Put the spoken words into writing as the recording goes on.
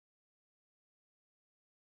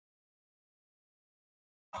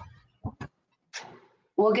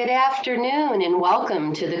Well, good afternoon and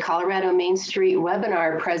welcome to the Colorado Main Street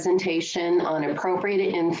webinar presentation on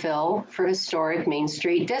appropriate infill for historic Main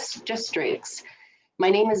Street districts.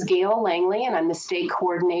 My name is Gail Langley and I'm the state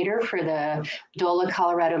coordinator for the DOLA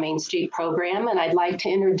Colorado Main Street program, and I'd like to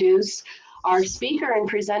introduce our speaker and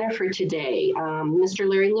presenter for today, Mr.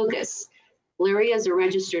 Larry Lucas. Larry is a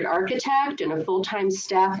registered architect and a full-time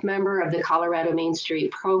staff member of the Colorado Main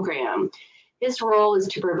Street program. His role is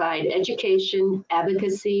to provide education,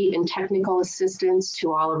 advocacy, and technical assistance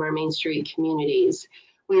to all of our Main Street communities.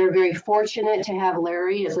 We are very fortunate to have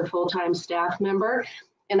Larry as a full-time staff member,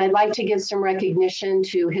 and I'd like to give some recognition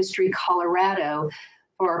to History Colorado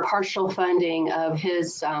for partial funding of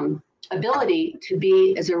his ability to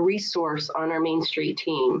be as a resource on our Main Street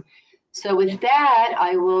team. So with that,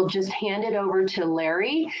 I will just hand it over to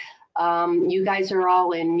Larry. You guys are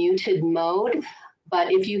all in muted mode. But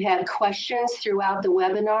if you had questions throughout the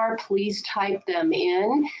webinar, please type them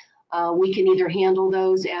in. We can either handle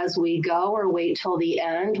those as we go or wait till the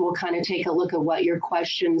end. We'll kind of take a look at what your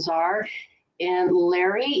questions are. And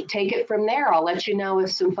Larry, take it from there. I'll let you know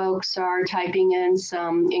if some folks are typing in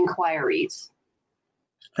some inquiries.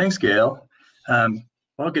 Thanks, Gail.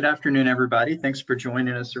 Well, good afternoon, everybody. Thanks for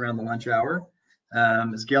joining us around the lunch hour.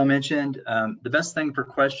 As Gail mentioned, the best thing for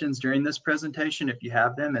questions during this presentation, if you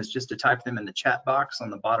have them, is just to type them in the chat box on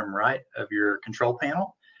the bottom right of your control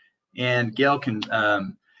panel, and Gail can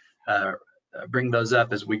bring those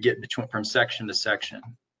up as we get from section to section.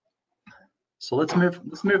 So let's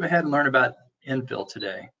move ahead and learn about infill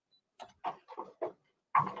today.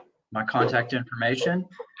 My contact information.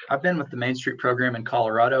 I've been with the Main Street program in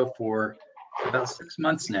Colorado for about 6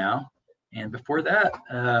 months now. And before that,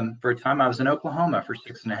 for a time, I was in Oklahoma for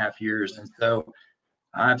 6.5 years. And so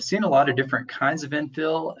I've seen a lot of different kinds of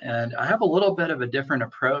infill, and I have a little bit of a different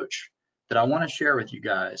approach that I want to share with you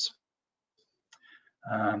guys.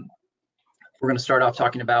 We're going to start off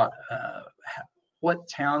talking about what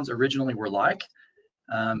towns originally were like,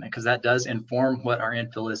 because that does inform what our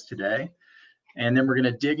infill is today. And then we're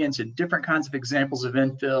going to dig into different kinds of examples of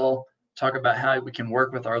infill, talk about how we can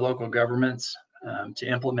work with our local governments to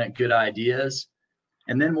implement good ideas.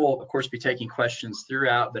 And then we'll, of course, be taking questions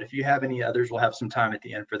throughout, but if you have any others, we'll have some time at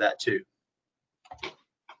the end for that too.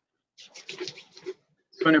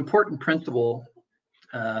 So an important principle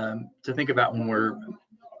to think about when we're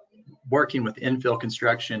working with infill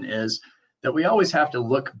construction is that we always have to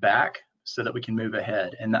look back so that we can move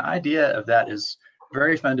ahead. And the idea of that is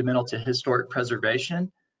very fundamental to historic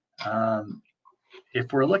preservation.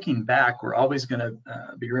 If we're looking back, we're always going to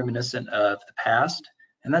be reminiscent of the past,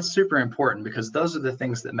 and that's super important because those are the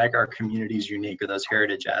things that make our communities unique, or those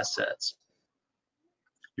heritage assets.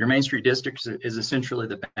 Your Main Street district is essentially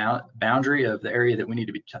the boundary of the area that we need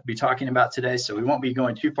to be talking about today, so we won't be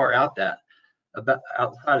going too far outside of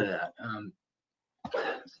that.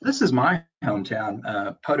 This is my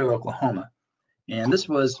hometown, Poto, Oklahoma, and this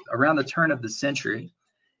was around the turn of the century,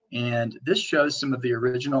 and this shows some of the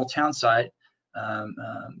original town site.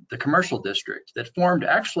 The commercial district that formed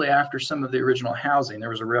actually after some of the original housing. There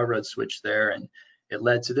was a railroad switch there and it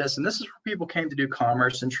led to this, and this is where people came to do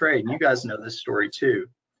commerce and trade, and you guys know this story too.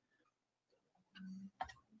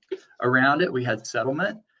 Around it we had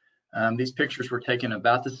settlement. These pictures were taken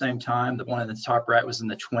about the same time. The one in the top right was in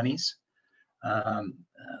the 20s. The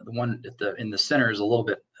one in the center is a little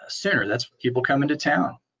bit sooner. That's people coming to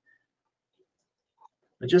town.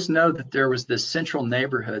 But just know that there was this central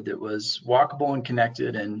neighborhood that was walkable and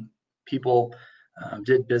connected, and people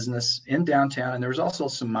did business in downtown, and there was also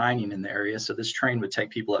some mining in the area, so this train would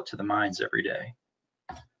take people up to the mines every day.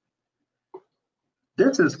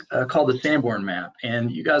 This is called the Sanborn map,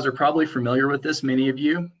 and you guys are probably familiar with this, many of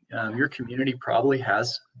you. Your community probably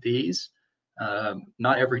has these.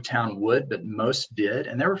 Not every town would, but most did,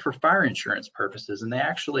 and they were for fire insurance purposes, and they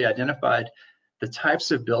actually identified the types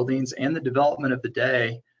of buildings and the development of the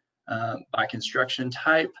day by construction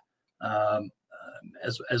type,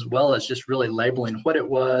 as well as just really labeling what it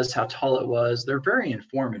was, how tall it was. They're very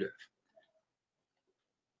informative.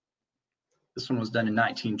 This one was done in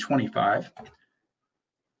 1925.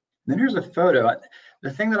 Then here's a photo. The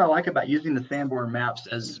thing that I like about using the Sanborn maps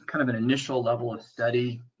as kind of an initial level of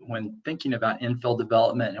study when thinking about infill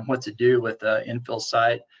development and what to do with an infill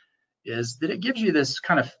site is that it gives you this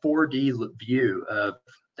kind of 4D view of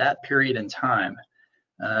that period in time.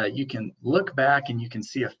 You can look back and you can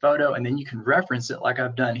see a photo, and then you can reference it like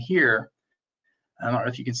I've done here. I don't know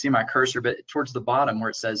if you can see my cursor, but towards the bottom where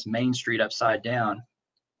it says Main Street upside down,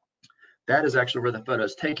 that is actually where the photo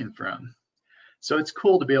is taken from. So it's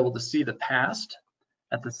cool to be able to see the past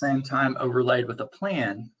at the same time overlaid with a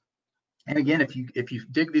plan And again, if you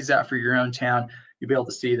dig these out for your own town, you'll be able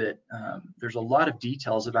to see that there's a lot of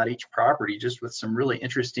details about each property, just with some really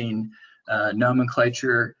interesting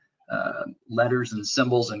nomenclature, letters and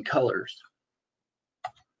symbols and colors.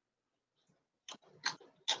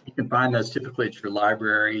 You can find those typically at your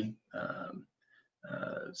library,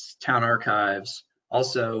 town archives.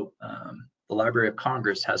 Also, the Library of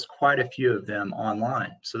Congress has quite a few of them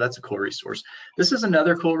online, so that's a cool resource. This is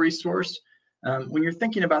another cool resource. When you're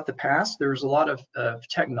thinking about the past, there's a lot of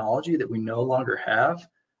technology that we no longer have.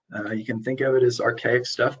 You can think of it as archaic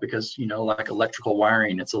stuff because, you know, like electrical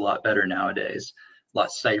wiring, it's a lot better nowadays, a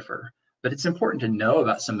lot safer. But it's important to know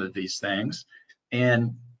about some of these things.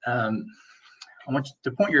 And I want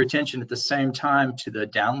to point your attention at the same time to the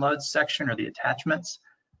downloads section or the attachments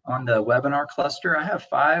on the webinar cluster. I have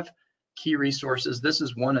 5 key resources. This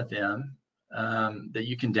is one of them that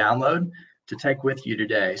you can download to take with you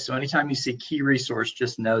today. So anytime you see key resource,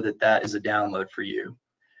 just know that that is a download for you.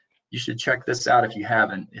 You should check this out if you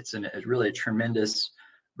haven't. It's really a tremendous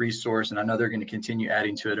resource, and I know they're going to continue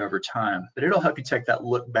adding to it over time, but it'll help you take that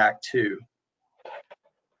look back too.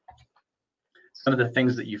 Some of the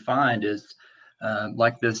things that you find is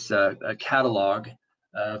like this a catalog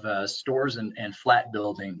of stores and flat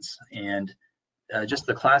buildings, and just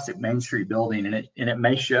the classic Main Street building, and it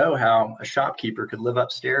may show how a shopkeeper could live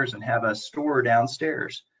upstairs and have a store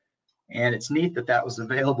downstairs. And it's neat that that was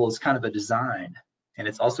available as kind of a design. And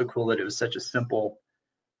it's also cool that it was such a simple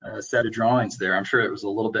set of drawings there. I'm sure it was a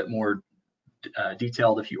little bit more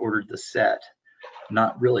detailed if you ordered the set.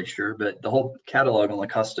 Not really sure, but the whole catalog only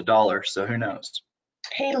cost $1, so who knows?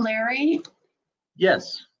 Hey, Larry.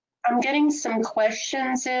 Yes. I'm getting some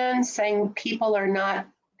questions in saying people are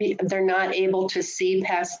they're not able to see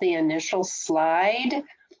past the initial slide.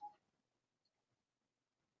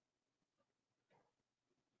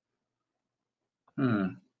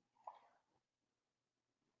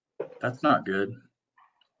 That's not good.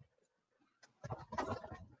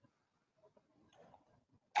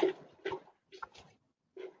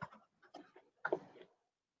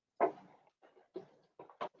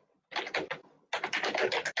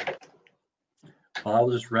 Well, I'll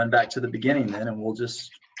just run back to the beginning then, and we'll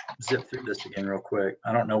just zip through this again real quick.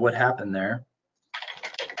 I don't know what happened there.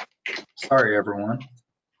 Sorry, everyone.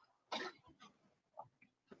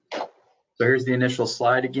 So here's the initial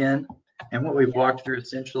slide again. And what we've walked through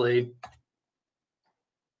essentially,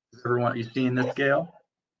 everyone, you seeing this, Gail?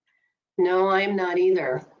 No, I'm not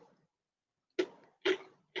either.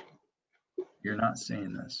 You're not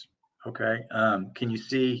seeing this. Okay. Can you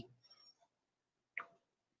see?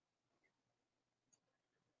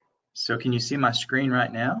 So can you see my screen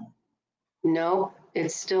right now? No,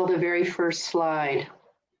 it's still the very first slide.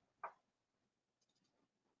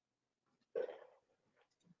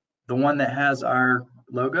 The one that has our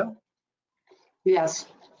logo? Yes.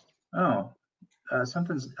 Oh, I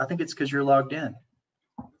think it's because you're logged in.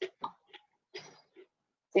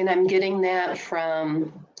 And I'm getting that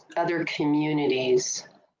from other communities.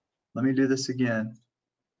 Let me do this again.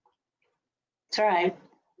 It's all right.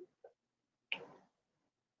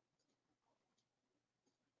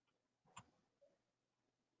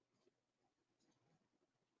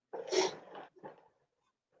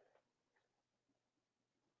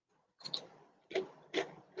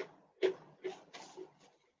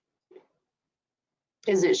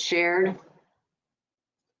 Is it shared?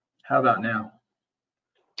 How about now?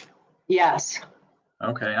 Yes.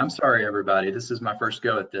 Okay, I'm sorry, everybody. This is my first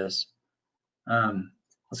go at this.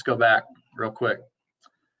 Let's go back real quick.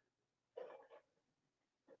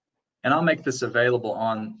 And I'll make this available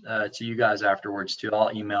on to you guys afterwards too.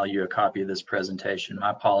 I'll email you a copy of this presentation. My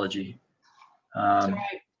apology.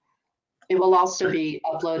 It will also be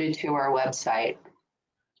uploaded to our website.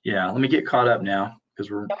 Yeah, let me get caught up now because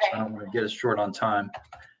Okay. I don't want to get us short on time.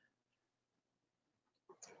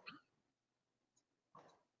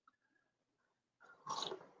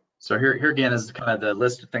 So here again is kind of the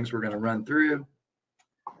list of things we're going to run through.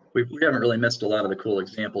 We haven't really missed a lot of the cool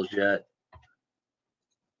examples yet.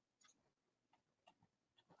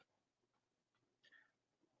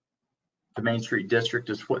 The Main Street District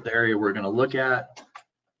is what the area we're going to look at.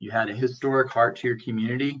 You had a historic heart to your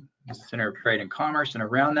community. It's a center of trade and commerce, and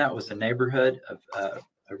around that was a neighborhood of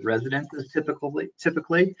residences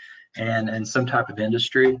typically, and some type of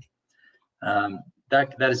industry.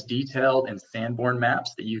 That is detailed in Sanborn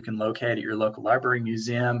maps that you can locate at your local library,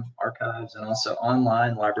 museum, archives, and also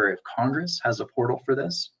online. Library of Congress has a portal for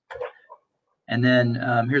this. And then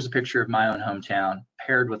here's a picture of my own hometown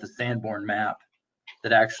paired with a Sanborn map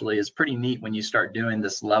that actually is pretty neat when you start doing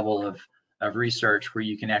this level of research where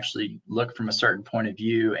you can actually look from a certain point of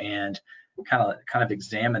view and kind of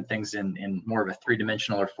examine things in more of a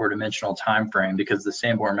three-dimensional or four-dimensional time frame, because the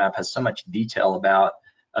Sanborn map has so much detail about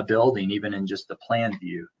a building, even in just the plan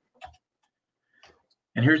view.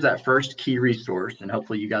 And here's that first key resource, and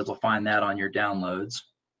hopefully you guys will find that on your downloads.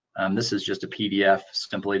 This is just a PDF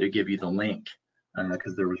simply to give you the link,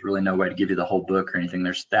 because there was really no way to give you the whole book or anything.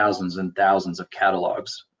 There's thousands and thousands of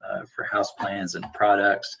catalogs for house plans and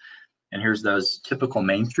products. And here's those typical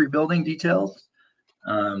Main Street building details.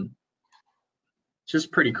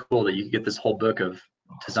 Just pretty cool that you can get this whole book of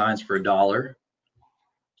designs for $1.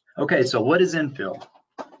 Okay, so what is infill?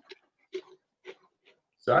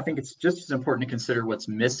 So I think it's just as important to consider what's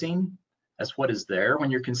missing as what is there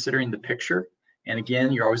when you're considering the picture. And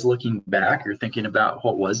again, you're always looking back, you're thinking about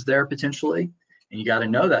what was there potentially, and you got to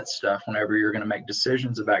know that stuff whenever you're going to make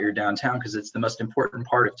decisions about your downtown, because it's the most important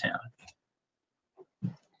part of town.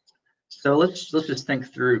 So let's just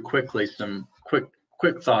think through quickly some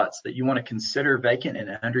quick thoughts that you want to consider vacant and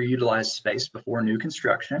underutilized space before new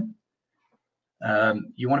construction.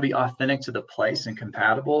 You want to be authentic to the place and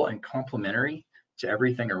compatible and complementary to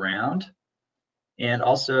everything around. And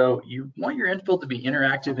also, you want your infill to be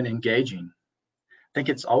interactive and engaging. I think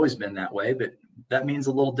it's always been that way, but that means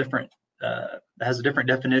a little different, has a different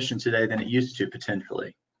definition today than it used to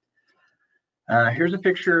potentially. Here's a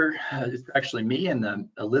picture, it's actually me and the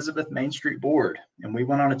Elizabeth Main Street Board, and we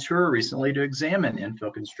went on a tour recently to examine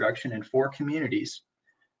infill construction in 4 communities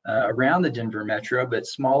around the Denver metro, but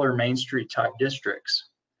smaller Main Street type districts.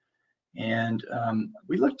 And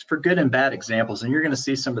we looked for good and bad examples, and you're going to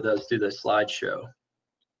see some of those through the slideshow.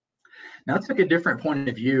 Now, I took a different point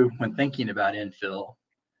of view when thinking about infill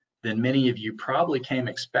than many of you probably came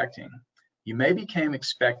expecting. You maybe came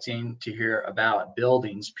expecting to hear about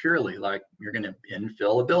buildings purely, like you're going to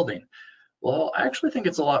infill a building. Well, I actually think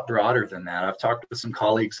it's a lot broader than that. I've talked with some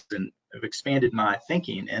colleagues and have expanded my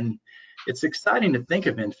thinking, and it's exciting to think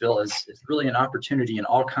of infill as really an opportunity in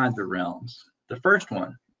all kinds of realms. The first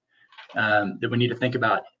one that we need to think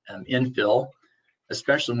about infill,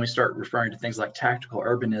 especially when we start referring to things like tactical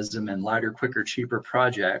urbanism and lighter, quicker, cheaper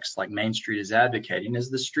projects like Main Street is advocating, is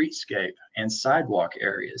the streetscape and sidewalk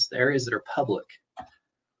areas, the areas that are public.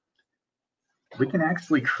 We can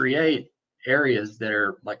actually create areas that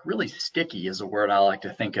are like really sticky, is a word I like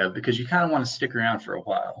to think of, because you kind of want to stick around for a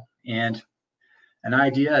while. And an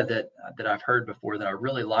idea that I've heard before that I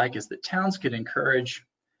really like is that towns could encourage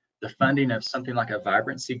the funding of something like a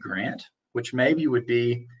vibrancy grant, which maybe would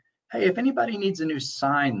be, hey, if anybody needs a new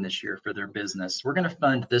sign this year for their business, we're going to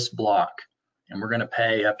fund this block and we're going to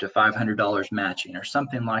pay up to $500 matching or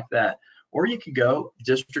something like that. Or you could go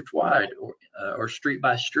district wide or street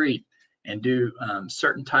by street and do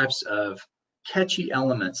certain types of catchy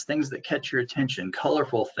elements, things that catch your attention,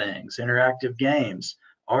 colorful things, interactive games,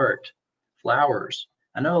 art, flowers.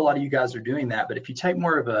 I know a lot of you guys are doing that, but if you take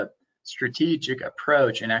more of a strategic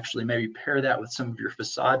approach and actually maybe pair that with some of your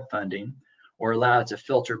facade funding, or allow it to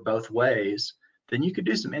filter both ways, then you could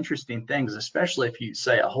do some interesting things, especially if you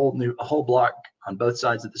say a whole block on both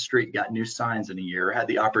sides of the street got new signs in a year, or had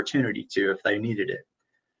the opportunity to if they needed it.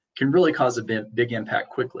 Can really cause a big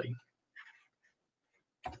impact quickly.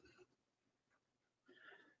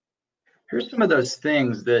 Here's some of those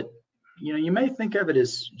things that, you know, you may think of it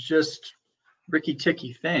as just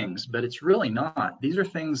ricky-ticky things, but it's really not. These are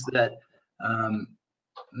things that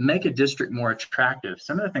make a district more attractive.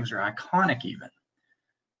 Some of the things are iconic even,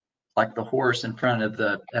 like the horse in front of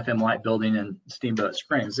the FM Light building in Steamboat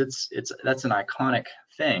Springs. That's an iconic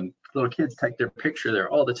thing. Little kids take their picture there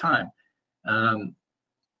all the time.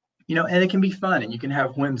 You know, and it can be fun and you can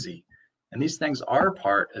have whimsy. And these things are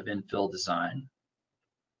part of infill design.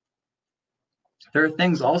 There are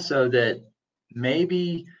things also that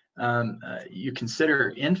maybe you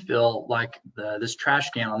consider infill, like this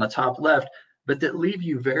trash can on the top left, but that leave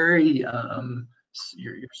you very,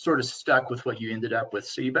 you're sort of stuck with what you ended up with.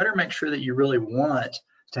 So you better make sure that you really want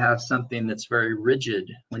to have something that's very rigid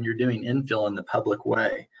when you're doing infill in the public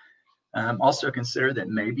way. Also consider that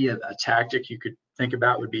maybe a tactic you could think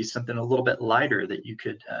about would be something a little bit lighter that you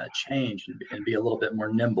could change and be a little bit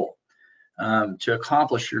more nimble to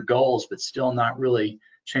accomplish your goals, but still not really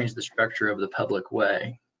change the structure of the public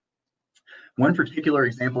way. One particular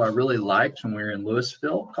example I really liked when we were in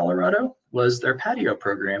Louisville, Colorado, was their patio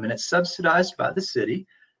program, and it's subsidized by the city.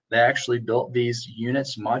 They actually built these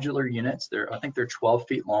units, modular units. I think they're 12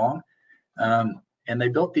 feet long, and they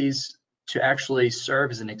built these to actually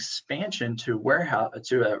serve as an expansion to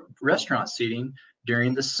a restaurant seating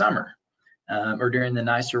during the summer or during the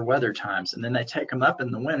nicer weather times. And then they take them up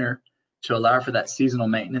in the winter to allow for that seasonal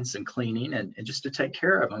maintenance and cleaning and just to take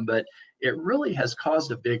care of them. But it really has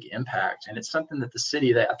caused a big impact, and it's something that the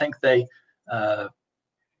city, I think they I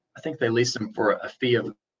think they lease them for a fee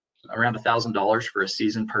of around $1,000 for a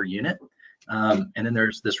season per unit. And then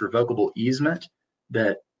there's this revocable easement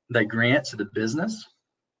that they grant to the business.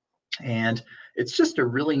 And it's just a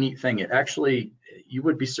really neat thing. It actually, you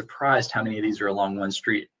would be surprised how many of these are along one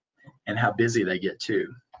street and how busy they get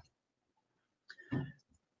too.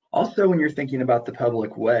 Also, when you're thinking about the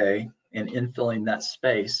public way and infilling that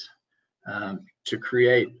space to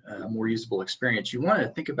create a more usable experience, you want to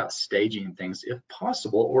think about staging things if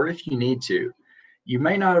possible, or if you need to. You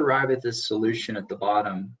may not arrive at this solution at the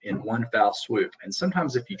bottom in one foul swoop. And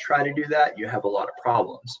sometimes if you try to do that, you have a lot of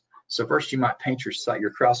problems. So first you might paint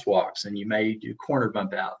your crosswalks, and you may do corner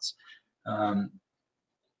bump outs.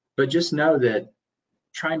 But just know that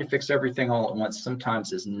trying to fix everything all at once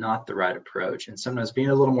sometimes is not the right approach. And sometimes being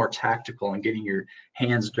a little more tactical and getting your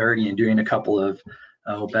hands dirty and doing a couple of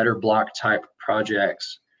better block type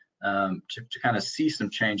projects to kind of see some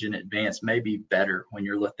change in advance may be better when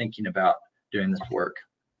you're thinking about doing this work.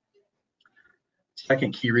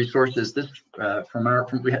 Second key resource is this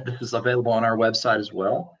this is available on our website as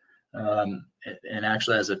well, and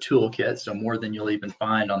actually as a toolkit, so more than you'll even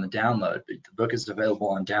find on the download. But the book is available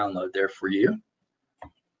on download there for you.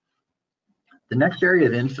 The next area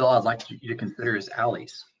of infill I'd like you to consider is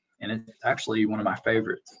alleys, and it's actually one of my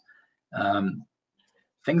favorites.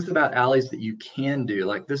 Things about alleys that you can do,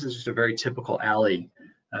 like this is just a very typical alley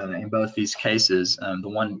in both these cases. The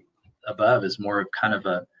one above is more of kind of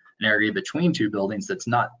an area between two buildings that's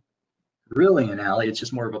not really an alley, it's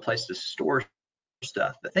just more of a place to store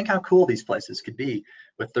stuff. But think how cool these places could be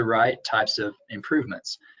with the right types of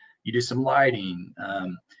improvements. You do some lighting,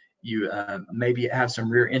 you maybe have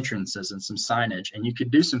some rear entrances and some signage, and you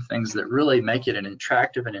could do some things that really make it an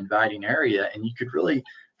attractive and inviting area, and you could really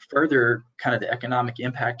further kind of the economic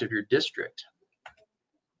impact of your district.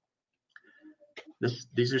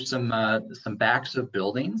 These are some backs of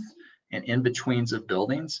buildings and in-betweens of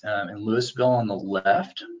buildings. In Louisville on the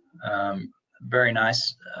left, very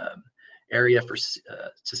nice area for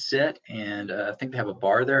to sit, and I think they have a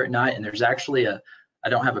bar there at night, and there's actually I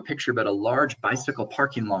don't have a picture, but a large bicycle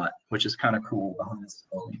parking lot, which is kind of cool behind this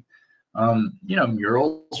building. You know,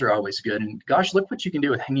 murals are always good, and gosh, look what you can do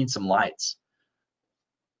with hanging some lights.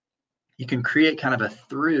 You can create kind of a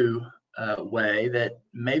through way that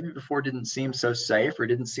maybe before didn't seem so safe or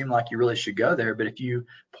didn't seem like you really should go there, but if you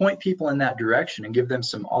point people in that direction and give them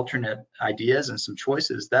some alternate ideas and some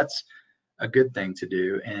choices, that's a good thing to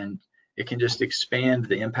do, and it can just expand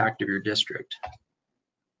the impact of your district.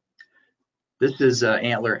 This is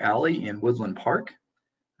Antler Alley in Woodland Park.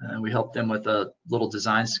 We helped them with a little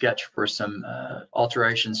design sketch for some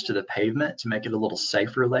alterations to the pavement to make it a little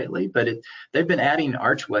safer lately, but they've been adding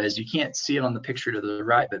archways. You can't see it on the picture to the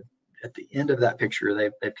right, but at the end of that picture,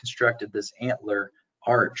 they've constructed this antler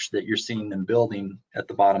arch that you're seeing them building at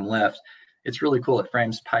the bottom left. It's really cool. It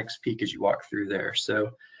frames Pikes Peak as you walk through there. So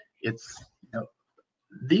it's, you know,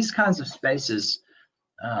 these kinds of spaces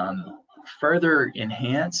further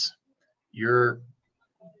enhance your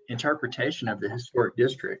interpretation of the historic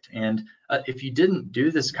district. And if you didn't do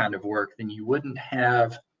this kind of work, then you wouldn't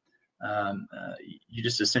have, you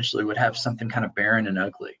just essentially would have something kind of barren and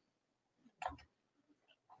ugly.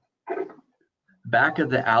 Back of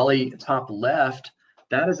the alley, top left,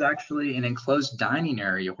 that is actually an enclosed dining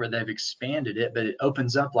area where they've expanded it, but it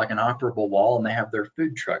opens up like an operable wall, and they have their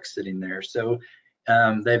food trucks sitting there. So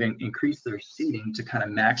they've increased their seating to kind of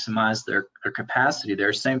maximize their capacity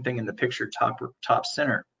there. Same thing in the picture top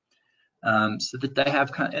center. So that they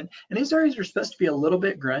have kind of, and these areas are supposed to be a little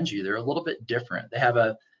bit grungy. They're a little bit different. They have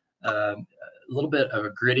a little bit of a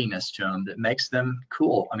grittiness to them that makes them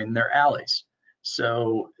cool. I mean, they're alleys,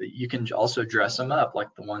 so you can also dress them up like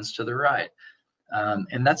the ones to the right.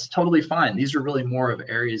 And that's totally fine. These are really more of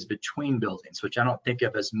areas between buildings, which I don't think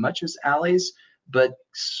of as much as alleys, but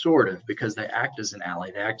sort of, because they act as an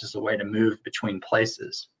alley. They act as a way to move between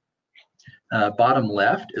places. Bottom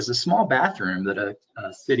left is a small bathroom that a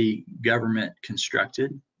city government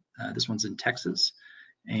constructed. This one's in Texas,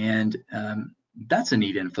 and that's a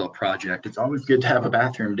neat infill project. It's always good to have a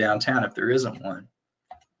bathroom downtown if there isn't one.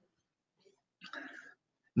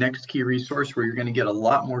 Next key resource where you're going to get a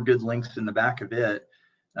lot more good links in the back of it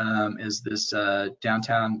is this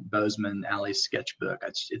Downtown Bozeman Alley Sketchbook.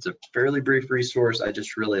 It's a fairly brief resource. I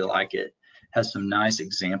just really like it. It has some nice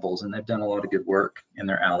examples, and they've done a lot of good work in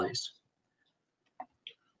their alleys.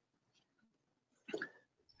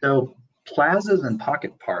 So plazas and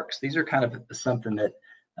pocket parks, these are kind of something that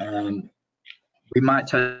we might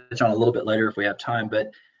touch on a little bit later if we have time,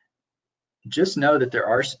 but just know that there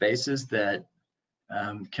are spaces that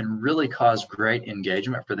can really cause great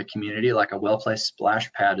engagement for the community. Like a well-placed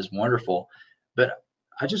splash pad is wonderful, but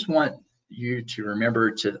I just want you to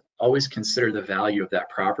remember to always consider the value of that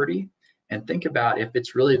property and think about if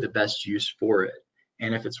it's really the best use for it,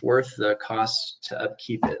 and if it's worth the cost to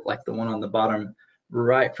upkeep it. Like the one on the bottom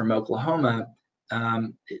right from Oklahoma,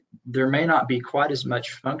 there may not be quite as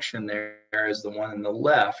much function there as the one on the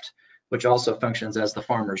left, which also functions as the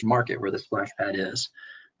farmer's market where the splash pad is.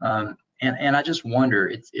 And I just wonder,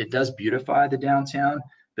 it does beautify the downtown,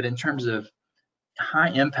 but in terms of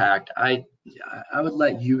high impact, I would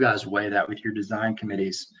let you guys weigh that with your design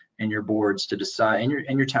committees and your boards to decide,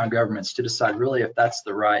 and your town governments to decide really if that's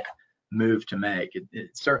the right move to make.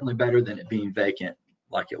 It's certainly better than it being vacant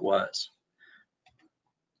like it was.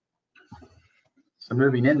 So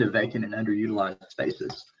moving into vacant and underutilized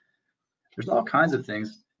spaces, there's all kinds of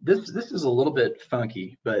things. This is a little bit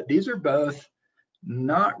funky, but these are both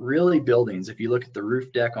not really buildings. If you look at the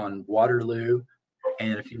roof deck on Waterloo,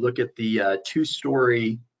 and if you look at the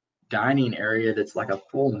two-story dining area that's like a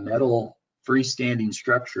full metal freestanding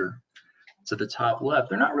structure to the top left,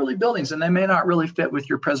 they're not really buildings, and they may not really fit with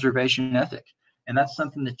your preservation ethic. And that's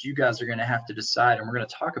something that you guys are going to have to decide, and we're going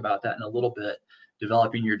to talk about that in a little bit,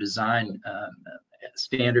 developing your design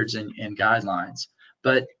standards and guidelines.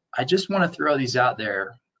 But I just want to throw these out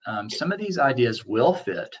there. Some of these ideas will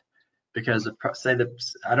fit because say that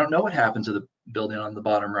I don't know what happened to the building on the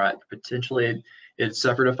bottom right. Potentially it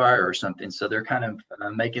suffered a fire or something, so they're kind of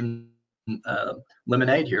making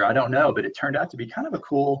lemonade here. I don't know, but it turned out to be kind of a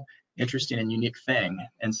cool, interesting, and unique thing.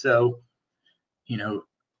 And so, you know,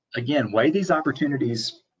 again, weigh these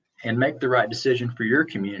opportunities and make the right decision for your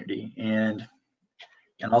community, and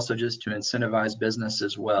also just to incentivize business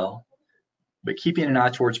as well, but keeping an eye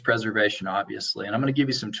towards preservation, obviously. And I'm going to give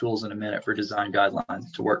you some tools in a minute for design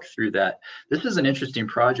guidelines to work through that. This is an interesting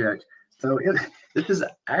project. So this is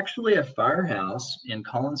actually a firehouse in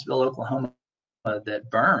Collinsville, Oklahoma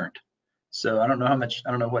that burned. So I don't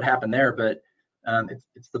know what happened there, but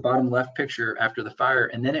it's the bottom left picture after the fire,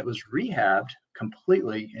 and then it was rehabbed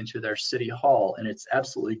completely into their city hall, and it's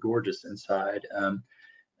absolutely gorgeous inside.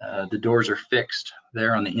 The doors are fixed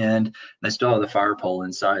there on the end. They still have the fire pole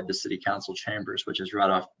inside the city council chambers, which is right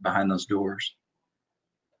off behind those doors.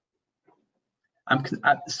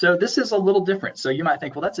 So this is a little different. So you might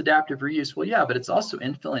think, well, that's adaptive reuse. Well, yeah, but it's also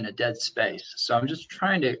infilling a dead space. So I'm just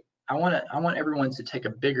trying to, I want everyone to take a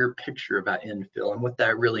bigger picture about infill and what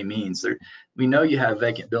that really means. We know you have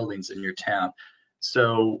vacant buildings in your town.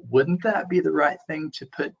 So wouldn't that be the right thing to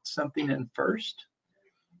put something in first?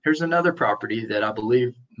 Here's another property that I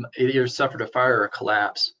believe either suffered a fire or a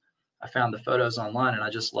collapse. I found the photos online and I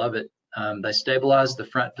just love it. They stabilized the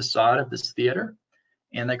front facade of this theater,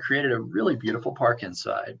 and they created a really beautiful park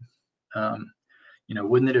inside. You know,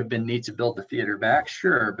 wouldn't it have been neat to build the theater back?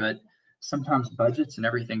 Sure, but sometimes budgets and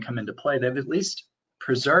everything come into play. They've at least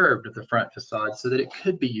preserved the front facade so that it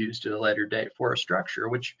could be used at a later date for a structure,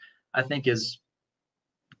 which I think is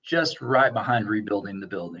just right behind rebuilding the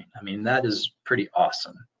building. I mean, that is pretty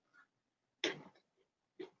awesome.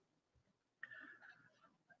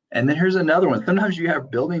 And then here's another one. Sometimes you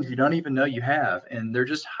have buildings you don't even know you have, and they're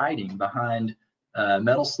just hiding behind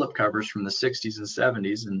metal slipcovers from the 60s and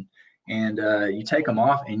 70s, and you take them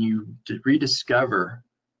off and you rediscover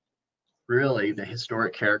really the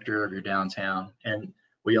historic character of your downtown. And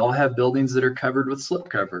we all have buildings that are covered with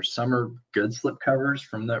slipcovers. Some are good slipcovers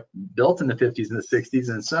from built in the 50s and the 60s,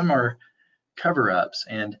 and some are cover-ups.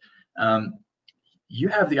 And you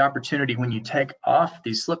have the opportunity when you take off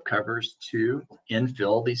these slipcovers to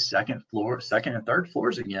infill these second and third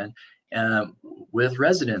floors again with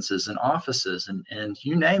residences and offices and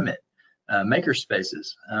you name it, maker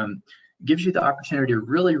spaces. Gives you the opportunity to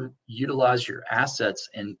really utilize your assets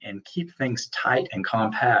and keep things tight and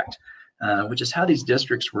compact, which is how these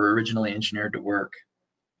districts were originally engineered to work.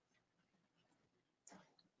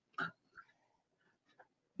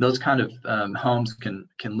 Those kind of homes can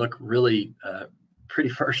look really pretty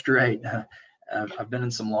first rate. I've been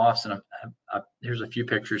in some lofts, and here's a few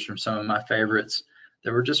pictures from some of my favorites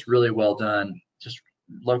that were just really well done, just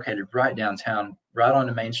located right downtown, right on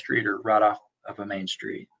the main street or right off of a main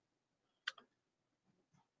street.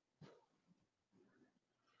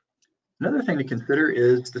 Another thing to consider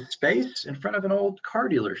is the space in front of an old car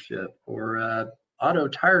dealership or auto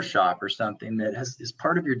tire shop or something that is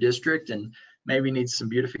part of your district and maybe needs some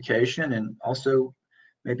beautification and also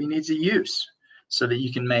maybe needs a use, so that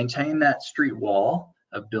you can maintain that street wall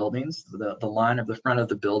of buildings, the line of the front of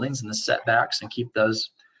the buildings and the setbacks, and keep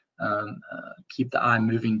those, keep the eye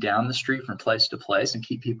moving down the street from place to place and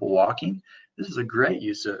keep people walking. this is a great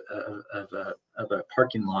use of a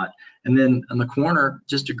parking lot. And then on the corner,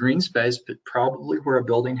 just a green space, but probably where a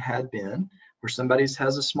building had been, where somebody's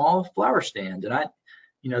has a small flower stand. And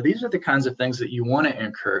these are the kinds of things that you want to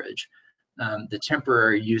encourage, the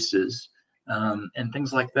temporary uses and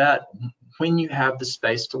things like that when you have the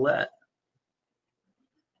space to let.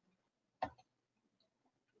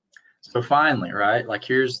 So finally, right, like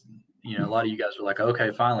here's, a lot of you guys are like,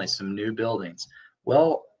 okay, finally some new buildings.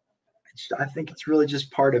 Well, I think it's really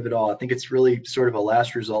just part of it all. I think it's really sort of a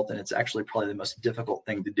last result, and it's actually probably the most difficult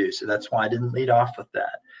thing to do. So that's why I didn't lead off with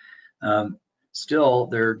that. Still,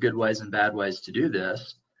 there are good ways and bad ways to do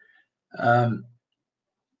this.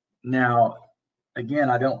 Now, again,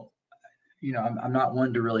 I don't, I'm not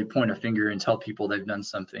one to really point a finger and tell people they've done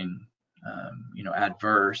something,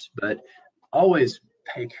 adverse, but always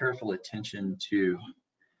pay careful attention to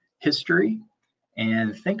history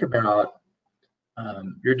and think about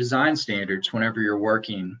your design standards whenever you're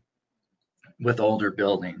working with older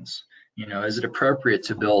buildings. Is it appropriate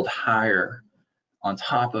to build higher on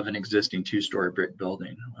top of an existing two-story brick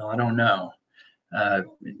building? Well, I don't know.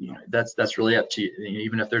 That's really up to you.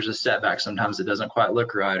 Even if there's a setback, sometimes it doesn't quite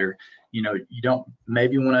look right, or you don't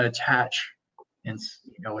maybe want to attach and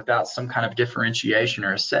without some kind of differentiation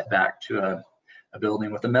or a setback to a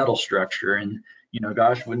building with a metal structure. And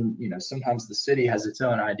gosh, when sometimes the city has its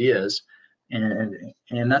own ideas, and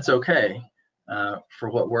that's okay for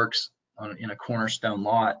what works in a cornerstone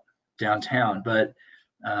lot downtown. But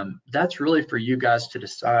that's really for you guys to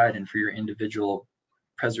decide, and for your individual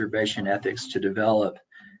preservation ethics to develop,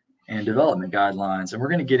 and development guidelines. And we're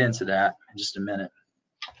going to get into that in just a minute.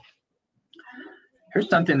 Here's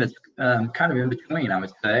something that's kind of in between, I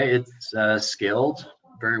would say. It's scaled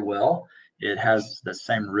very well. It has the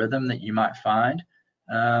same rhythm that you might find.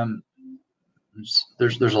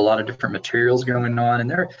 There's a lot of different materials going on, and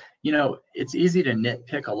there, it's easy to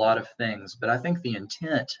nitpick a lot of things, but I think the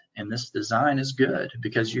intent in this design is good,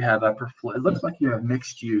 because you have upper floor. It looks like you have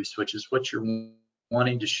mixed use, which is what you're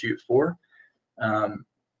wanting to shoot for,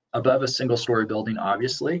 above a single-story building,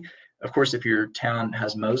 obviously. Of course, if your town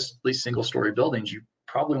has mostly single-story buildings, you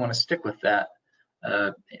probably want to stick with that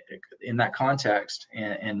in that context,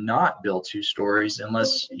 and not build 2 stories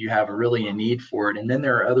unless you have really a need for it. And then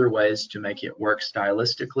there are other ways to make it work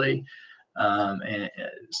stylistically, and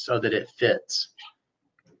so that it fits.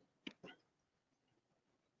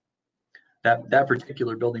 That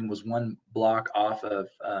particular building was 1 block off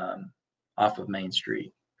of Main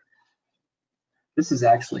Street. This is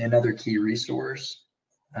actually another key resource.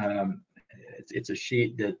 It's a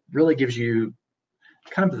sheet that really gives you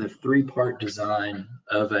kind of the 3-part design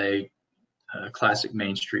of a classic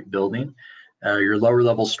Main Street building. Your lower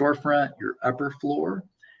level storefront, your upper floor,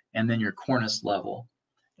 and then your cornice level.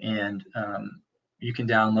 And you can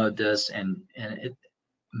download this, and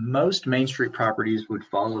most Main Street properties would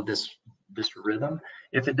follow this rhythm.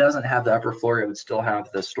 If it doesn't have the upper floor, it would still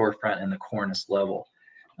have the storefront and the cornice level.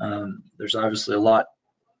 There's obviously a lot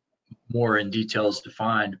more in details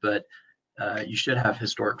defined, but you should have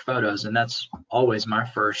historic photos, and that's always my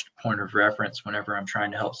first point of reference whenever I'm trying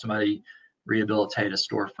to help somebody rehabilitate a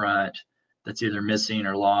storefront that's either missing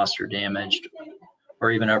or lost or damaged, or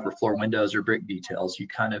even upper floor windows or brick details. You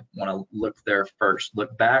kind of want to look there first,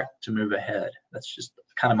 look back to move ahead. That's just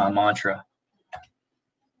kind of my mantra.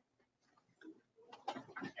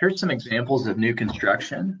 Here's some examples of new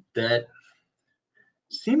construction that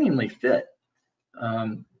seemingly fit.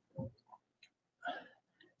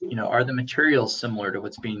 Are the materials similar to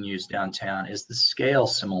what's being used downtown? Is the scale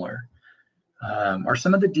similar? Are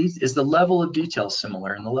some of is the level of detail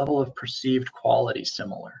similar, and the level of perceived quality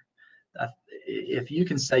similar? If you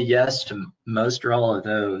can say yes to most or all of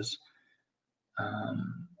those,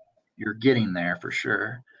 you're getting there for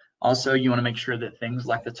sure. Also, you want to make sure that things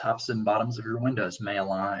like the tops and bottoms of your windows may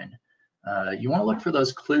align. You want to look for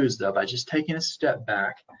those clues, though, by just taking a step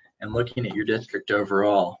back and looking at your district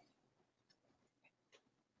overall.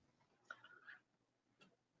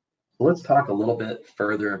 Let's talk a little bit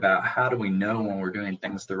further about how do we know when we're doing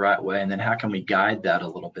things the right way, and then how can we guide that a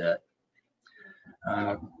little bit.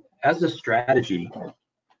 As a strategy,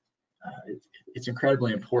 it's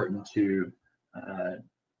incredibly important to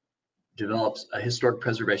develop a historic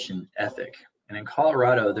preservation ethic. And in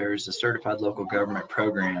Colorado, there's a certified local government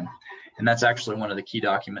program, and that's actually one of the key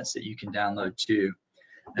documents that you can download too.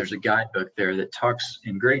 There's a guidebook there that talks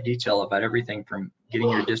in great detail about everything from getting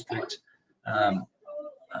your district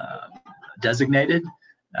designated,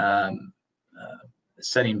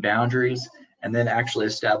 setting boundaries, and then actually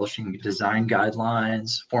establishing design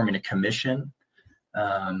guidelines, forming a commission.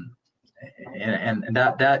 And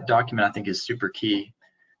that document, I think, is super key.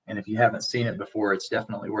 And if you haven't seen it before, it's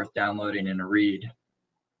definitely worth downloading and a read.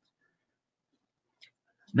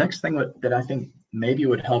 Next thing that I think maybe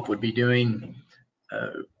would help would be doing,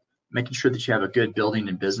 making sure that you have a good building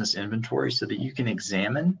and business inventory so that you can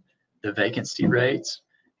examine the vacancy rates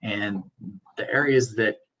and the areas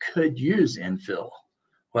that could use infill,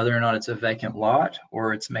 whether or not it's a vacant lot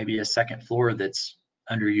or it's maybe a second floor that's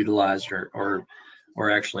underutilized or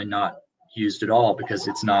actually not used at all because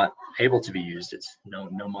it's not able to be used. It's no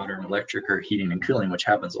modern electric or heating and cooling, which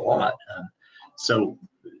happens a lot. So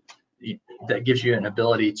that gives you an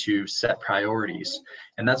ability to set priorities.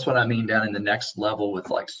 And that's what I mean down in the next level with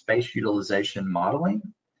like space utilization modeling.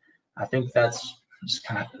 I think that's just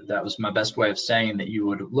that was my best way of saying that you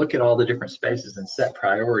would look at all the different spaces and set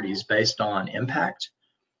priorities based on impact.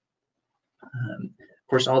 Of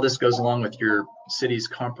course, all this goes along with your city's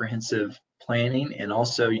comprehensive planning, and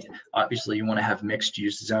also obviously you want to have mixed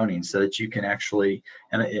use zoning so that you can actually,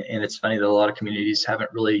 and it's funny that a lot of communities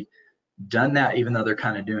haven't really done that, even though they're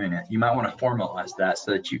kind of doing it. You might want to formalize that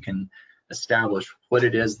so that you can establish what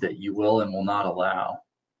it is that you will and will not allow.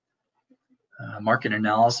 Market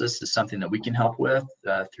analysis is something that we can help with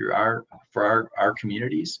through our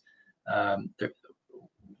communities.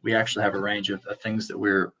 We actually have a range of things that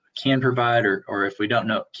we can provide, or if we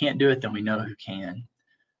can't do it, then we know who can.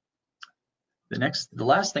 The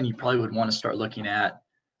last thing you probably would want to start looking at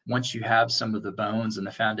once you have some of the bones and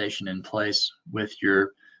the foundation in place with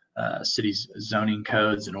your city's zoning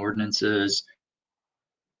codes and ordinances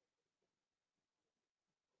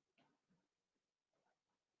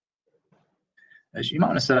is you might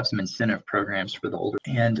want to set up some incentive programs for the older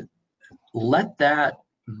and let that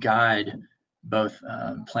guide both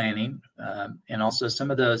planning and also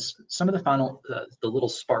some of the final the little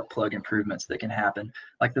spark plug improvements that can happen,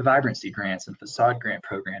 like the vibrancy grants and facade grant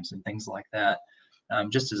programs and things like that.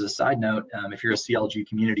 Just as a side note, if you're a CLG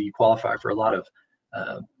community, you qualify for a lot of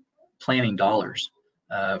planning dollars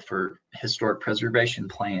for historic preservation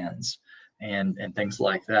plans and things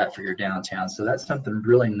like that for your downtown. So that's something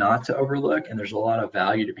really not to overlook, and there's a lot of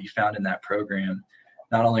value to be found in that program,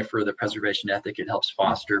 not only for the preservation ethic it helps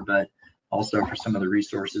foster, but also for some of the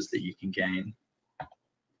resources that you can gain.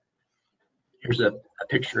 Here's a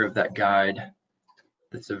picture of that guide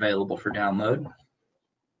that's available for download.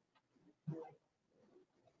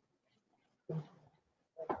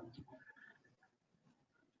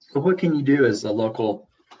 So what can you do as a local,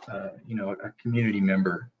 a community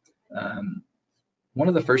member? One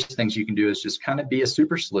of the first things you can do is just kind of be a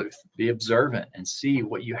super sleuth, be observant and see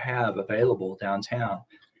what you have available downtown.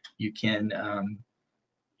 You can,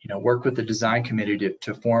 work with the design committee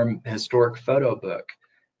to form a historic photo book.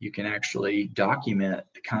 You can actually document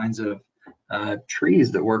the kinds of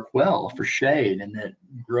trees that work well for shade and that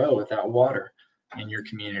grow without water in your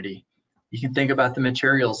community. You can think about the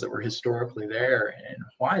materials that were historically there and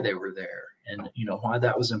why they were there and why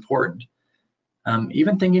that was important.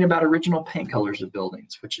 Even thinking about original paint colors of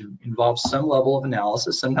buildings, which involves some level of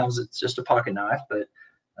analysis. Sometimes it's just a pocket knife, but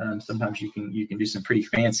sometimes you can do some pretty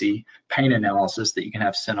fancy paint analysis that you can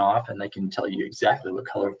have sent off, and they can tell you exactly what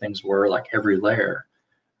color things were, like every layer,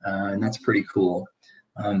 and that's pretty cool.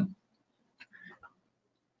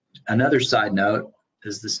 Another side note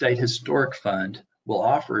is the State Historic Fund will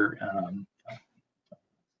offer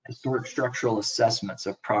historic structural assessments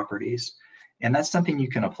of properties, and that's something you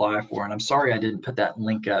can apply for. And I'm sorry I didn't put that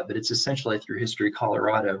link up, but it's essentially through History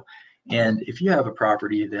Colorado. And if you have a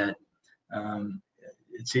property that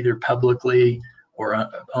it's either publicly or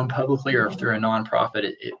owned publicly or through a nonprofit,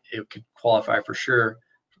 it could qualify for sure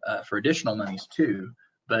for additional monies too.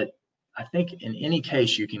 But I think in any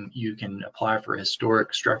case you can apply for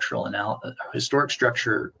historic structure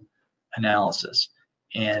analysis,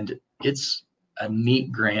 and it's a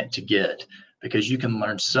neat grant to get because you can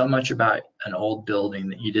learn so much about an old building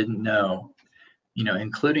that you didn't know,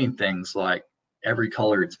 including things like every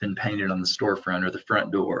color it's been painted on the storefront or the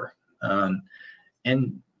front door,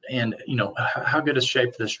 and how good a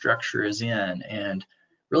shape the structure is in, and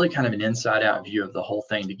really kind of an inside out view of the whole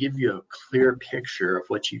thing to give you a clear picture of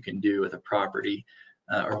what you can do with a property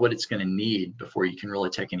or what it's going to need before you can really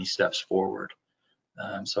take any steps forward.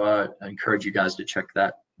 So I encourage you guys to check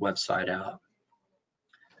that website out.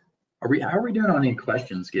 How are we doing on any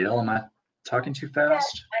questions, Gail? Am I talking too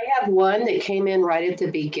fast? I have one that came in right at the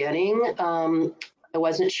beginning. I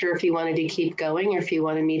wasn't sure if you wanted to keep going or if you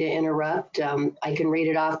wanted me to interrupt. I can read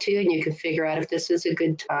it off to you and you can figure out if this is a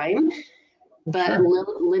good time. But sure.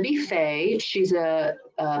 Libby Fay, she's a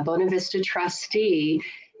Bona Vista trustee,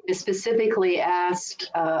 is specifically asked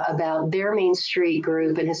about their Main Street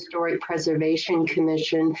group and Historic Preservation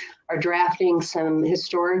Commission are drafting some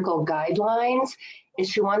historical guidelines. and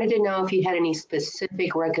she wanted to know if you had any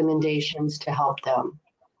specific recommendations to help them.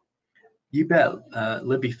 You bet,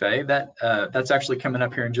 Libby Faye. That's actually coming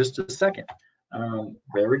up here in just a second.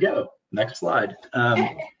 There we go. Next slide.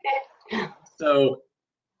 So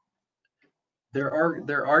there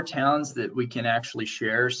are towns that we can actually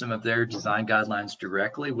share some of their design guidelines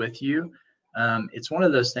directly with you. It's one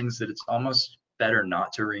of those things that it's almost better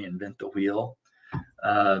not to reinvent the wheel,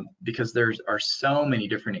 because there are so many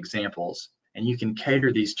different examples, and you can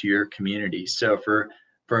cater these to your community. So for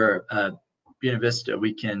Buena Vista,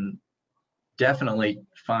 we can definitely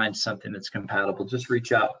find something that's compatible. Just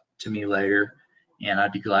reach out to me later, and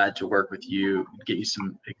I'd be glad to work with you, get you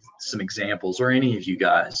some examples, or any of you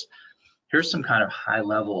guys. Here's some kind of high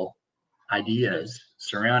level ideas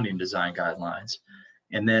surrounding design guidelines,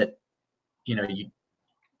 and that, you know,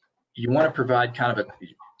 you want to provide kind of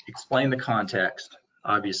explain the context,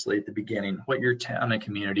 obviously at the beginning, what your town and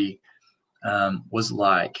community was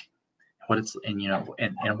like, what it's, and you know,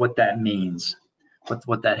 and what that means,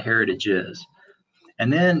 what that heritage is.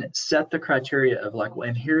 And then set the criteria of like, well,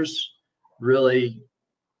 and here's really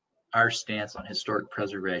our stance on historic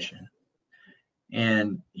preservation.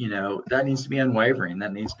 And, you know, that needs to be unwavering.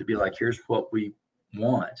 That needs to be like, here's what we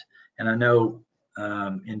want. And I know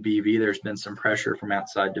in BV, there's been some pressure from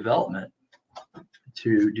outside development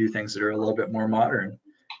to do things that are a little bit more modern.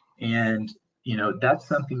 And, you know, that's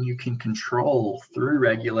something you can control through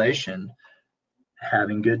regulation,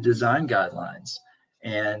 having good design guidelines,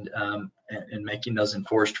 and making those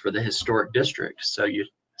enforced for the historic district. So you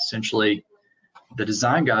essentially, the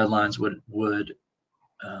design guidelines would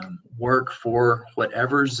work for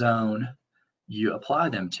whatever zone you apply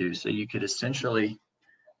them to. So you could essentially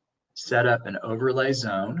set up an overlay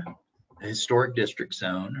zone, a historic district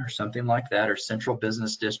zone, or something like that, or central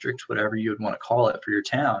business district, whatever you would want to call it for your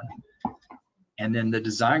town. And then the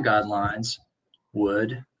design guidelines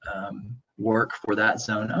would work for that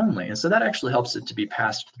zone only. And so that actually helps it to be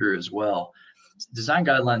passed through as well. Design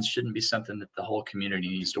guidelines shouldn't be something that the whole community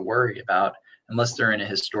needs to worry about unless they're in a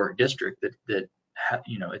historic district that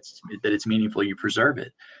you know, it's meaningful you preserve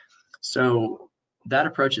it. So that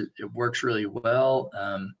approach, it works really well.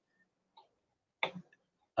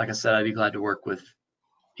 Like I said, I'd be glad to work with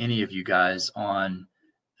any of you guys on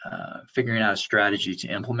figuring out a strategy to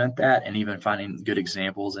implement that, and even finding good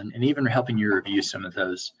examples, and even helping you review some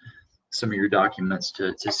of your documents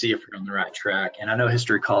to see if you're on the right track. And I know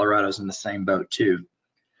History Colorado's in the same boat too.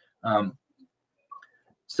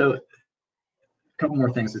 So a couple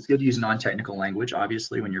more things. It's good to use non-technical language,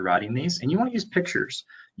 obviously, when you're writing these, and you want to use pictures.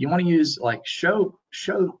 You want to use like show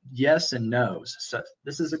yes and no's. So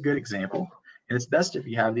this is a good example, and it's best if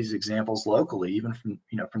you have these examples locally, even from,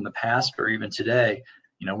 you know, from the past or even today.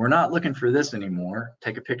 You know, we're not looking for this anymore.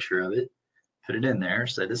 Take a picture of it, put it in there.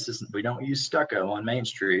 Say this isn't, we don't use stucco on Main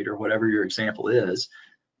Street, or whatever your example is.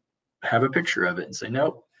 Have a picture of it and say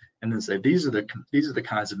nope, and then say these are the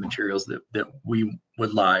kinds of materials that we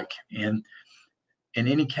would like. And in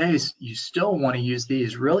any case, you still want to use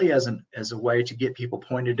these really as a way to get people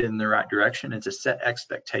pointed in the right direction and to set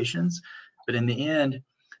expectations. But in the end,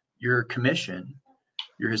 your commission,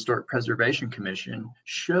 your Historic Preservation Commission,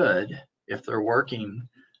 should, if they're working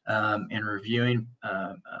and reviewing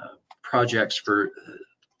projects to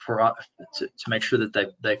make sure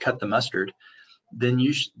that they cut the mustard, then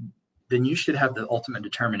you should have the ultimate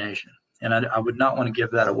determination. And I would not want to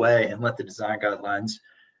give that away and let the design guidelines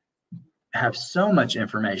have so much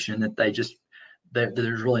information that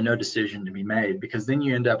there's really no decision to be made, because then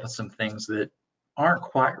you end up with some things that aren't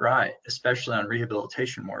quite right, especially on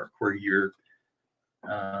rehabilitation work, where you're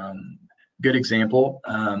good example.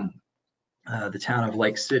 The town of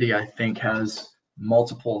Lake City, I think, has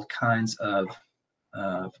multiple kinds of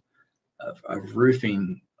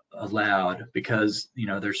roofing allowed, because, you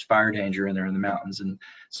know, there's fire danger and they're in the mountains, and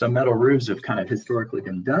so metal roofs have kind of historically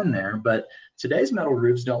been done there. But today's metal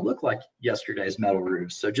roofs don't look like yesterday's metal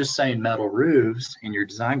roofs. So just saying metal roofs in your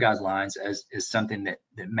design guidelines is something that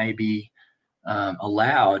may be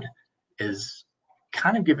allowed is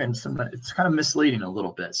kind of it's kind of misleading a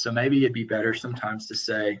little bit. So maybe it'd be better sometimes to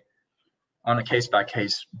say, on a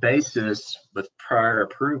case-by-case basis with prior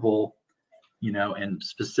approval, you know, and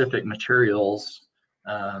specific materials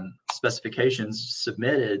specifications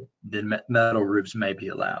submitted, then metal roofs may be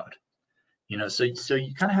allowed. You know, so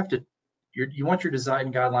you kind of have to, you want your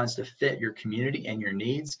design guidelines to fit your community and your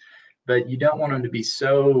needs, but you don't want them to be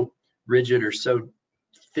so rigid or so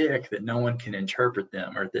thick that no one can interpret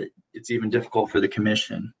them, or that it's even difficult for the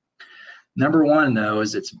commission. Number one, though,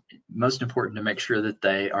 is it's most important to make sure that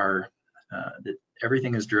they are that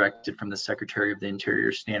everything is directed from the Secretary of the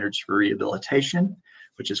Interior Standards for Rehabilitation,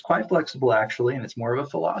 which is quite flexible actually, and it's more of a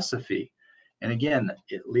philosophy. And again,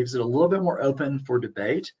 it leaves it a little bit more open for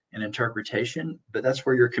debate and interpretation, but that's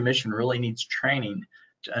where your commission really needs training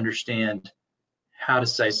to understand how to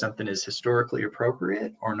say something is historically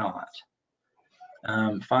appropriate or not.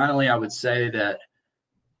 Finally, I would say that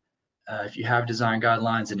if you have design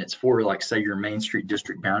guidelines and it's for, like, say, your Main Street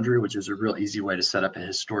district boundary, which is a real easy way to set up a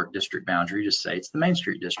historic district boundary, just say it's the Main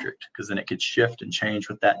Street district, because then it could shift and change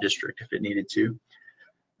with that district if it needed to.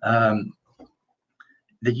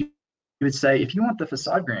 That you would say, if you want the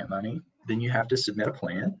facade grant money, then you have to submit a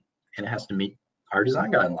plan and it has to meet our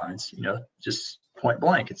design guidelines, just point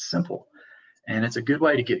blank. It's simple. And it's a good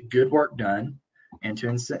way to get good work done and to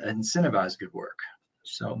incentivize good work.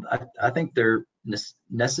 So I think they're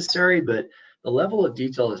necessary, but the level of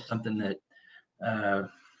detail is something that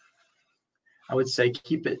I would say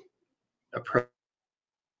keep it appropriate.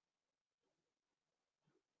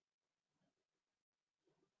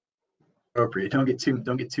 Don't get too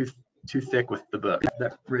thick with the book.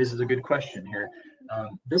 That raises a good question here.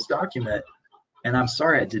 This document, and I'm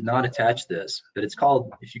sorry I did not attach this, but it's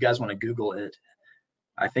called, if you guys want to Google it,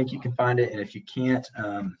 I think you can find it, and if you can't,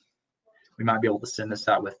 we might be able to send this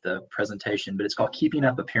out with the presentation, but it's called Keeping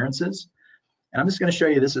Up Appearances. And I'm just going to show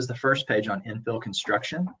you, this is the first page on infill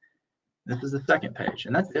construction. This is the second page,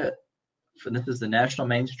 and that's it. So this is the National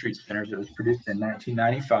Main Street Centers. It was produced in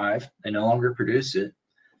 1995. They no longer produce it.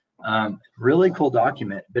 Really cool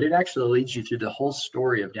document, but it actually leads you through the whole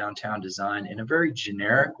story of downtown design in a very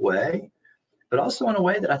generic way, but also in a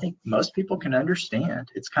way that I think most people can understand.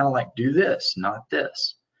 It's kind of like, do this, not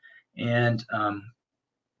this. And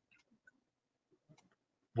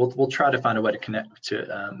we'll try to find a way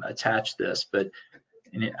to attach this, but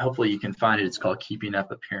hopefully you can find it. It's called Keeping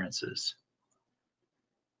Up Appearances.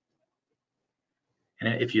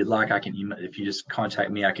 And if you'd like, I can email, if you just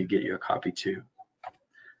contact me, I could get you a copy too.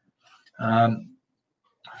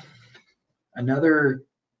 Another,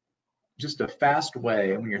 just a fast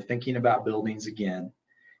way when you're thinking about buildings again,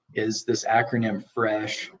 is this acronym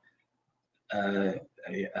FRESH. The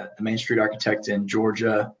Main Street architect in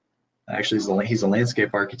Georgia, actually he's a landscape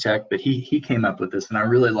architect, but he came up with this, and I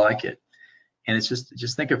really like it. And it's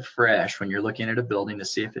just think of FRESH when you're looking at a building to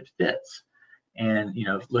see if it fits. And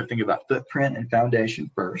think about footprint and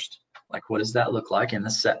foundation first. Like, what does that look like in the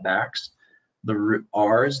setbacks? The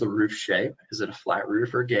R is the roof shape. Is it a flat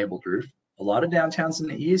roof or a gabled roof? A lot of downtowns in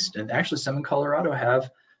the East, and actually some in Colorado,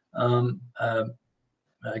 have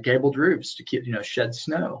gabled roofs to keep, shed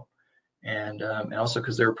snow. And also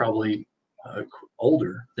because they were probably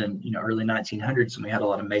older than, early 1900s, and we had a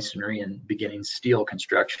lot of masonry and beginning steel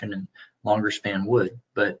construction and longer span wood.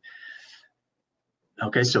 But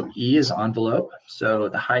okay, so E is envelope, so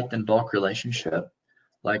the height and bulk relationship,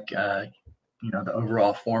 like the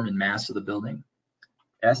overall form and mass of the building.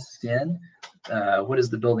 S, sin, what is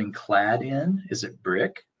the building clad in? Is it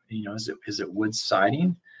brick? Is it wood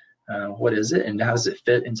siding? What is it, and how does it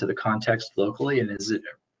fit into the context locally? And is it,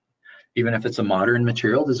 even if it's a modern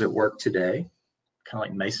material, does it work today? Kind of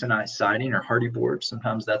like masonite siding or hardy board.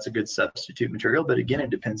 Sometimes that's a good substitute material, but again, it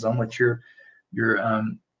depends on what your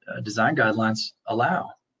design guidelines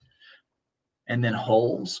allow. And then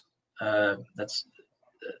holes, that's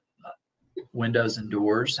windows and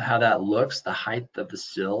doors, how that looks, the height of the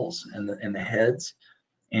sills and the heads,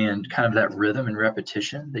 and kind of that rhythm and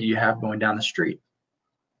repetition that you have going down the street.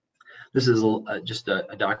 This is just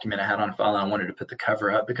a document I had on file, and I wanted to put the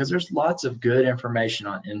cover up because there's lots of good information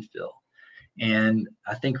on infill. And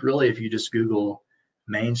I think really if you just Google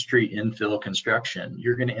Main Street infill construction,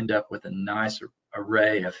 you're going to end up with a nice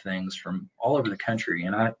array of things from all over the country.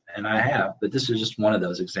 And I have, but this is just one of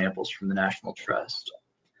those examples from the National Trust.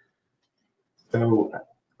 So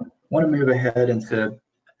I want to move ahead into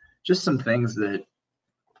just some things that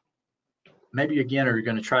maybe again are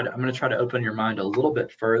going to try to, I'm going to try to open your mind a little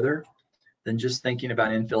bit further than just thinking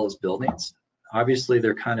about infill as buildings. Obviously,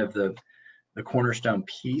 they're kind of the cornerstone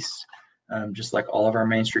piece, just like all of our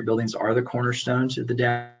Main Street buildings are the cornerstone to the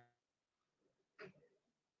down.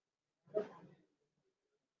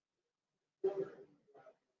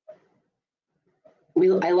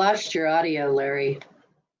 I lost your audio, Larry.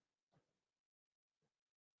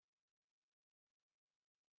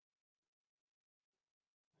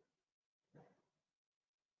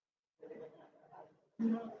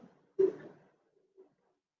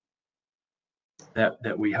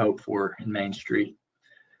 That we hope for in Main Street.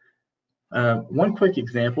 One quick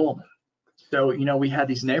example. So, we had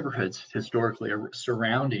these neighborhoods historically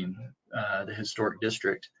surrounding the historic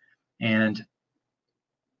district. And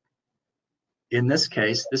in this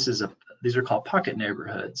case, these are called pocket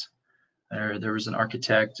neighborhoods. There was an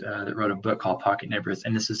architect that wrote a book called Pocket Neighborhoods,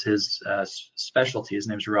 and this is his specialty. His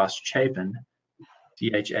name is Ross Chapin,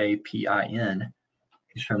 Chapin.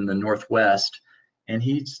 He's from the Northwest, and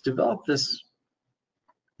he's developed this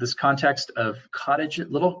context of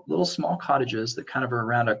little small cottages that kind of are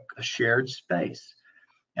around a shared space.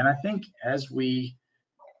 And I think as we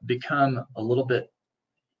become a little bit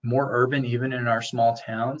more urban, even in our small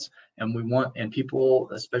towns, and people,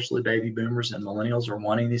 especially baby boomers and millennials, are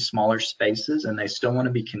wanting these smaller spaces and they still want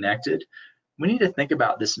to be connected, we need to think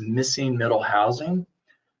about this missing middle housing.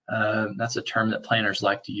 That's a term that planners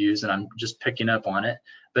like to use, and I'm just picking up on it.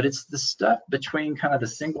 But it's the stuff between kind of the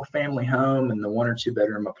single family home and the 1 or 2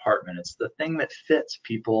 bedroom apartment. It's the thing that fits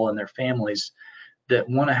people and their families that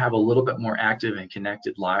want to have a little bit more active and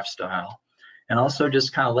connected lifestyle, and also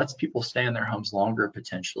just kind of lets people stay in their homes longer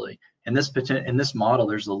potentially. In this model,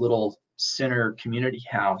 there's a little center community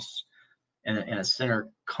house and a center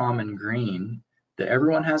common green that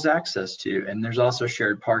everyone has access to, and there's also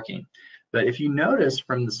shared parking. But if you notice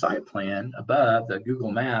from the site plan above, the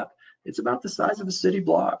Google map, it's about the size of a city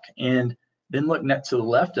block. And then look next to the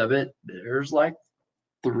left of it, there's like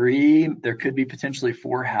 3, there could be potentially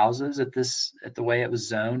 4 houses at the way it was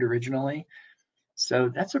zoned originally. So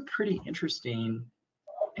that's a pretty interesting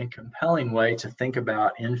and compelling way to think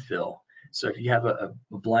about infill. So if you have a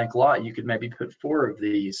blank lot, you could maybe put 4 of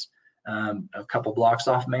these a couple blocks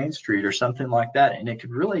off Main Street or something like that, and it could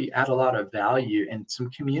really add a lot of value and some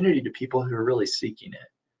community to people who are really seeking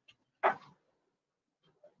it.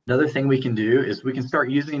 Another thing we can do is we can start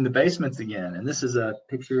using the basements again, and this is a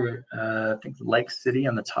picture, I think Lake City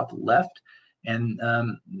on the top left, and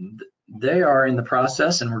they are in the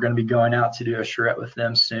process, and we're going to be going out to do a charrette with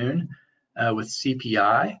them soon with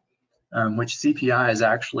CPI, which CPI is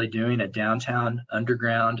actually doing a downtown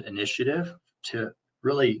underground initiative to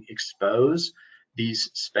really expose these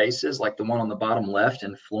spaces, like the one on the bottom left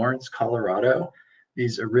in Florence, Colorado,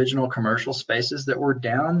 these original commercial spaces that were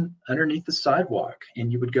down underneath the sidewalk,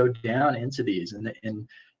 and you would go down into these, and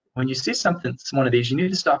when you see one of these, you need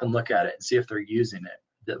to stop and look at it and see if they're using it.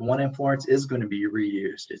 The one in Florence is going to be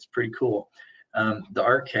reused. It's pretty cool. The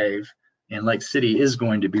art cave in Lake City is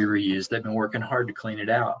going to be reused. They've been working hard to clean it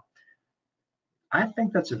out. I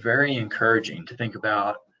think that's very encouraging to think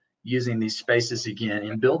about using these spaces again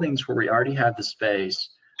in buildings where we already have the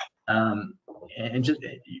space, and just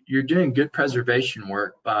you're doing good preservation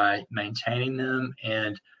work by maintaining them,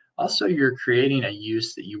 and also you're creating a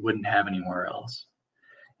use that you wouldn't have anywhere else.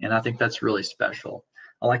 And I think that's really special.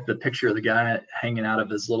 I like the picture of the guy hanging out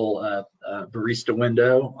of his little barista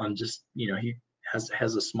window on just, he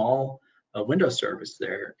has a small window service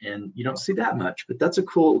there, and you don't see that much, but that's a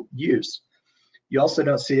cool use. You also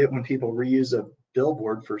don't see it when people reuse a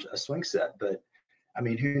billboard for a swing set, but I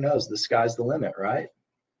mean, who knows? The sky's the limit, right?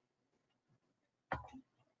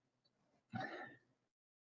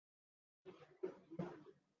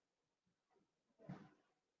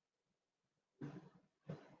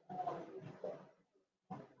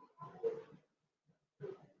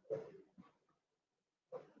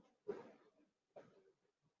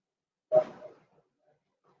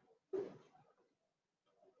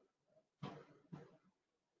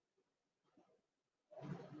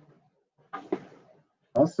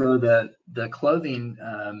 Also, the clothing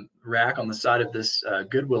rack on the side of this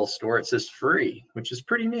Goodwill store, it says free, which is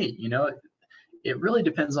pretty neat. It really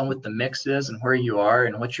depends on what the mix is and where you are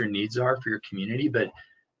and what your needs are for your community, but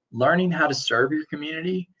learning how to serve your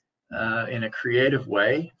community in a creative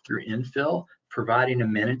way through infill, providing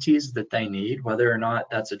amenities that they need, whether or not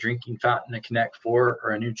that's a drinking fountain, a Connect Four,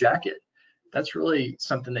 or a new jacket, that's really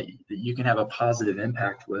something that you can have a positive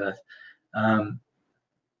impact with.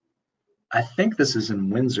 I think this is in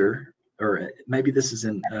Windsor, or maybe this is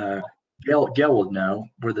in Gail would know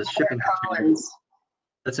where the shipping.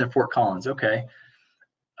 That's in Fort Collins. Okay.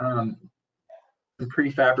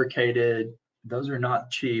 Prefabricated. Those are not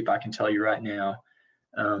cheap, I can tell you right now,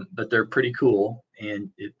 but they're pretty cool. And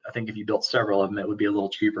I think if you built several of them, it would be a little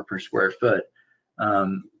cheaper per square foot.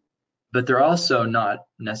 But they're also not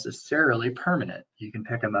necessarily permanent. You can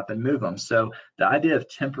pick them up and move them. So the idea of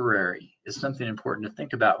temporary is something important to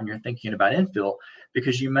think about when you're thinking about infill,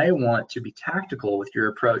 because you may want to be tactical with your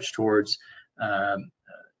approach towards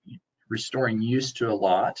restoring use to a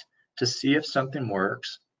lot to see if something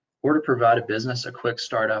works, or to provide a business a quick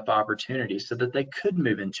startup opportunity so that they could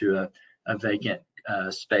move into a vacant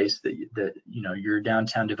space that your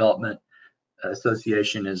downtown development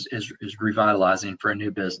association is revitalizing for a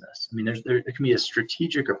new business. I mean, there can be a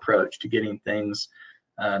strategic approach to getting things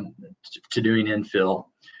to doing infill.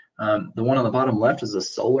 The one on the bottom left is a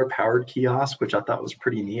solar powered kiosk, which I thought was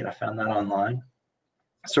pretty neat. I found that online.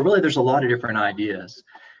 So really, there's a lot of different ideas.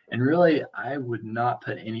 And really, I would not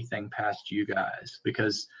put anything past you guys,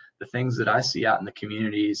 because the things that I see out in the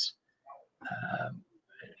communities, um,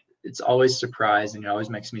 it's always surprising. It always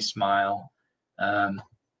makes me smile. Um,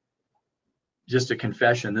 just a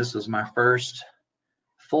confession, this was my first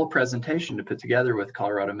full presentation to put together with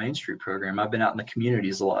Colorado Main Street program. I've been out in the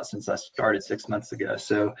communities a lot since I started 6 months ago.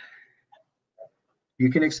 So you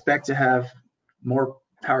can expect to have more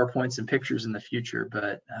PowerPoints and pictures in the future,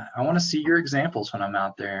 but I want to see your examples when I'm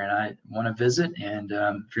out there, and I want to visit. And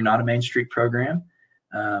if you're not a Main Street program,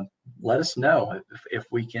 let us know if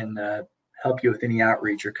we can help you with any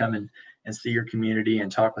outreach, or come and see your community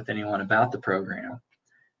and talk with anyone about the program.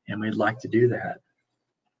 And we'd like to do that.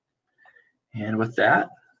 And with that,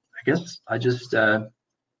 I guess I just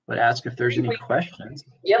would ask if there's any questions.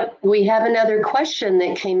 Yep, we have another question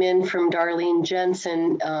that came in from Darlene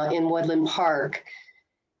Jensen in Woodland Park.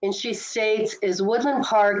 And she states, as Woodland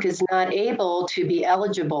Park is not able to be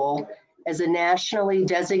eligible as a nationally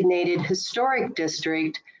designated historic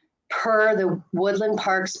district per the Woodland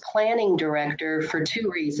Parks Planning Director for two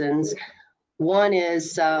reasons. One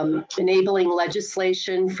is enabling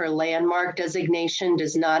legislation for landmark designation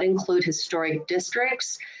does not include historic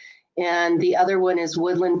districts. And the other one is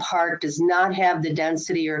Woodland Park does not have the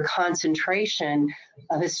density or concentration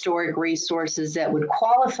of historic resources that would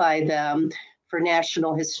qualify them for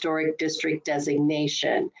National Historic District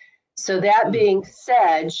designation. So that being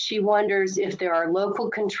said, she wonders if there are local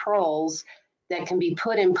controls that can be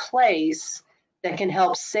put in place that can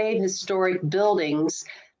help save historic buildings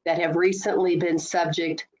that have recently been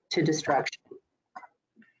subject to destruction.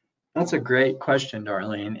 That's a great question,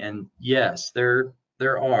 Darlene. And yes, there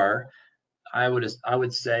are. I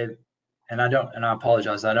would say, and I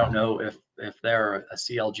apologize, I don't know if they're a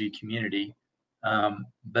CLG community,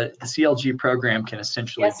 but the CLG program can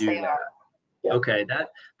essentially Yes, do they that. are. Yep. Okay,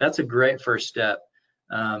 that's a great first step,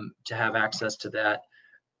 to have access to that.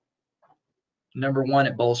 Number one,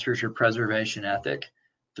 it bolsters your preservation ethic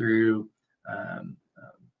through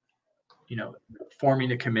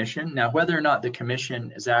forming a commission. Now, whether or not the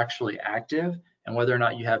commission is actually active, and whether or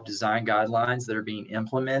not you have design guidelines that are being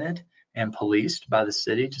implemented and policed by the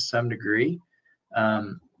city to some degree,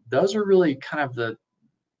 those are really kind of the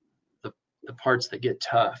parts that get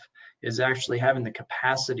tough, is actually having the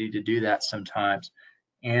capacity to do that sometimes.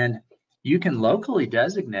 And you can locally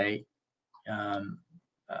designate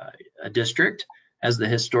a district as the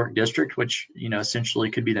historic district, which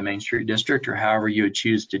essentially could be the Main Street district, or however you would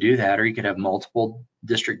choose to do that, or you could have multiple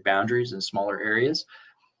district boundaries in smaller areas.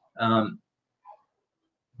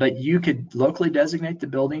 But you could locally designate the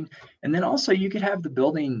building, and then also you could have the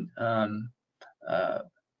building, the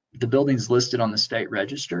buildings listed on the state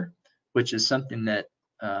register, which is something that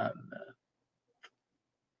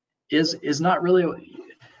is not really,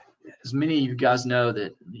 as many of you guys know,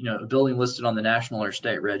 that a building listed on the national or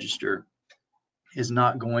state register is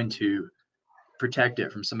not going to protect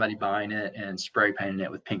it from somebody buying it and spray painting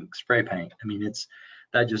it with pink spray paint. I mean,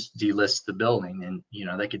 that just delists the building, and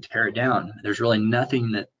they could tear it down. There's really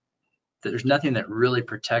nothing that really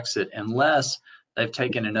protects it, unless they've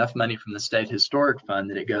taken enough money from the state historic fund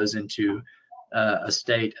that it goes into a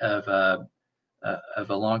state of a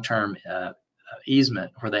long-term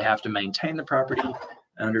easement, where they have to maintain the property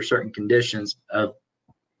under certain conditions of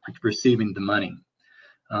receiving the money.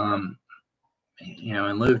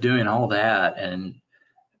 In lieu of doing all that, and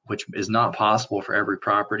which is not possible for every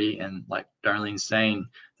property, and like Darlene's saying,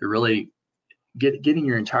 they're really getting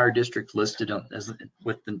your entire district listed as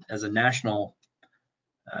a national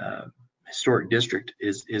historic district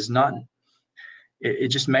is not. It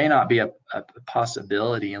just may not be a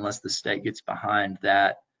possibility unless the state gets behind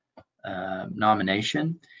that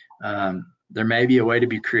nomination. There may be a way to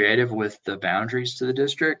be creative with the boundaries to the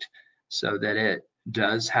district so that it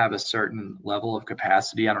does have a certain level of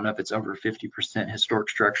capacity. I don't know if it's over 50% historic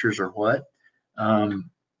structures or what.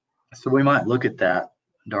 So we might look at that,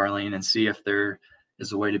 Darlene, and see if there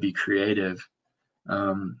is a way to be creative.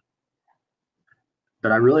 But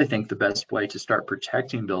I really think the best way to start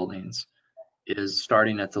protecting buildings is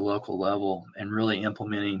starting at the local level and really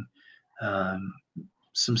implementing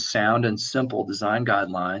some sound and simple design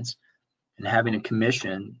guidelines, and having a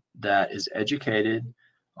commission that is educated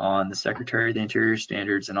on the Secretary of the Interior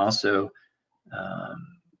standards, and also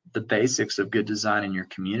the basics of good design in your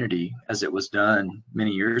community as it was done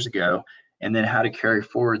many years ago, and then how to carry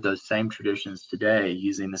forward those same traditions today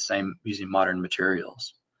using modern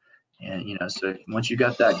materials. And so once you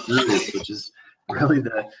got that groove, which is really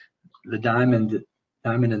the diamond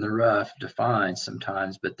in the rough defined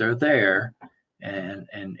sometimes, but they're there,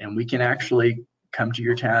 and we can actually come to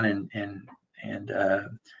your town And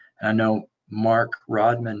I know Mark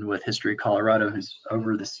Rodman with History Colorado, who's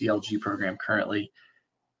over the CLG program currently,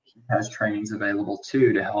 he has trainings available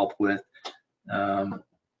too to help with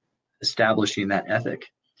establishing that ethic.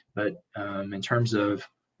 But in terms of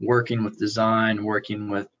working with design, working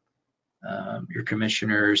with your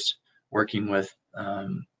commissioners, working with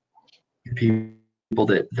people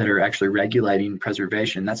that are actually regulating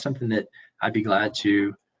preservation, that's something that I'd be glad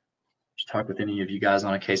to talk with any of you guys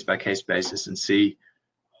on a case-by-case basis and see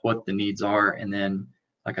what the needs are. And then,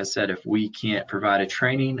 like I said, if we can't provide a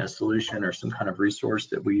training, a solution, or some kind of resource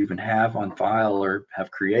that we even have on file or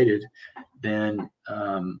have created, then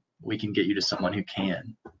we can get you to someone who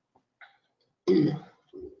can.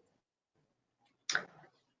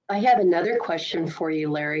 I have another question for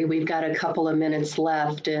you, Larry. We've got a couple of minutes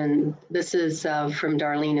left, and this is from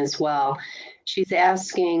Darlene as well. She's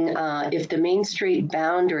asking if the Main Street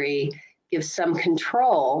boundary gives some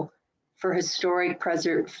control for historic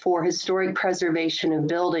preservation of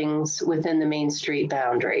buildings within the Main Street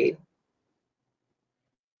boundary.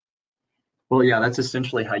 Well, yeah, that's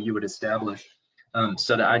essentially how you would establish.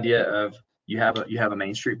 So the idea of you have a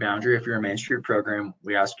Main Street boundary. If you're a Main Street program,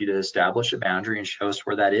 we ask you to establish a boundary and show us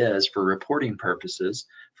where that is for reporting purposes,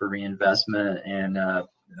 for reinvestment and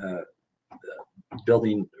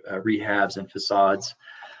building rehabs and facades.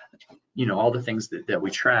 You know, all the things that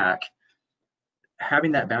we track.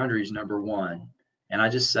 Having that boundary is number one. And I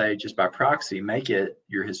just say, just by proxy, make it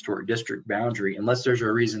your historic district boundary, unless there's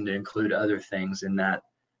a reason to include other things in that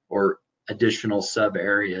or additional sub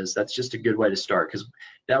areas. That's just a good way to start, because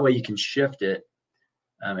that way you can shift it,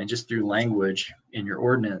 and just through language in your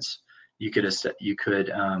ordinance, you could say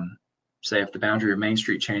if the boundary of Main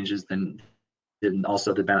Street changes, then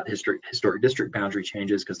also the historic district boundary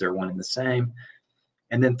changes, because they're one and the same.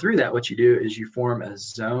 And then through that, what you do is you form a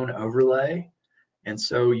zone overlay. And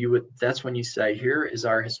so that's when you say, here is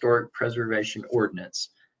our historic preservation ordinance,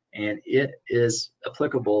 and it is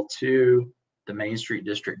applicable to the Main Street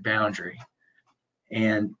district boundary.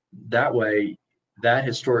 And that way, that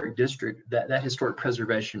historic district, that historic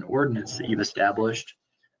preservation ordinance that you've established,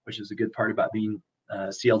 which is a good part about being a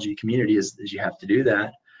CLG community, is you have to do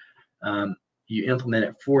that. You implement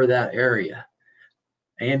it for that area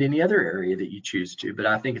and any other area that you choose to. But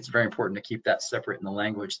I think it's very important to keep that separate in the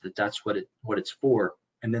language, that's what it's for.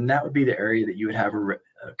 And then that would be the area that you would have a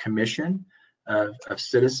commission of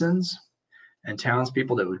citizens and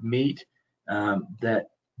townspeople that would meet, that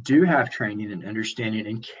do have training and understanding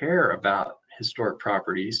and care about historic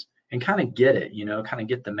properties and kind of get it, kind of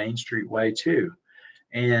get the Main Street way too.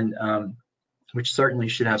 And which certainly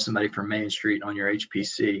should have somebody from Main Street on your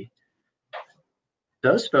HPC.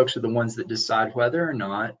 Those folks are the ones that decide whether or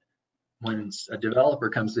not, when a developer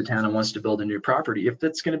comes to town and wants to build a new property, if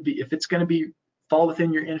it's going to fall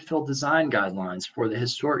within your infill design guidelines for the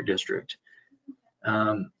historic district.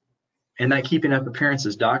 And that keeping up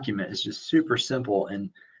appearances document is just super simple, and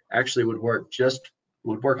actually would work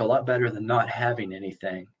a lot better than not having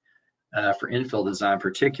anything for infill design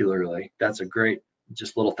particularly. That's a great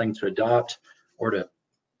just little thing to adopt or to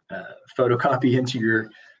photocopy into your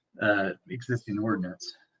existing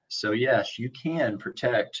ordinance. So yes, you can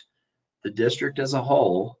protect the district as a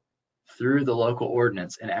whole through the local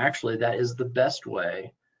ordinance, and actually that is the best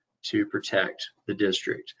way to protect the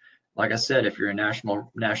district. Like I said, if you're a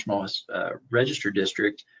national registered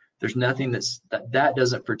district, there's nothing that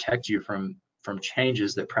doesn't protect you from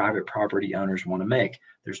changes that private property owners want to make.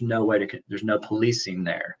 There's no policing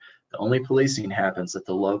there. The only policing happens at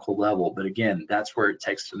the local level, but again, that's where it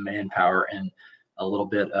takes some manpower and a little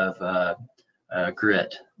bit of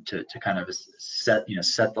grit to kind of set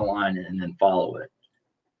the line and then follow it.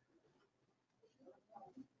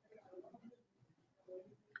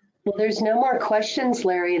 Well, there's no more questions,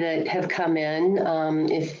 Larry, that have come in.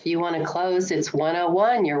 If you want to close, it's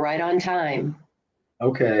 1:01. You're right on time.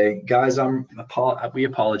 Okay, guys, we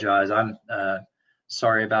apologize. I'm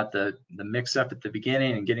sorry about the mix-up at the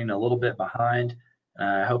beginning and getting a little bit behind.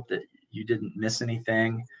 I hope that you didn't miss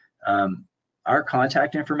anything. Our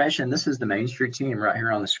contact information, this is the Main Street team right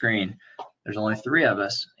here on the screen. There's only 3 of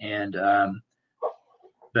us, and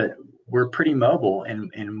but we're pretty mobile,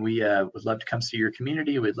 and we would love to come see your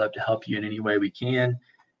community. We'd love to help you in any way we can.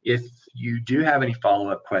 If you do have any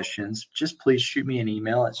follow-up questions, just please shoot me an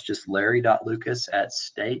email. It's just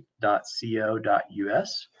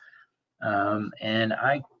larry.lucas@state.co.us. And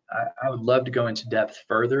I would love to go into depth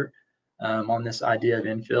further on this idea of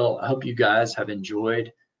infill. I hope you guys have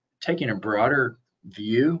enjoyed taking a broader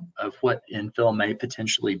view of what infill may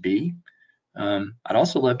potentially be. I'd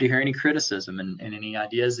also love to hear any criticism and any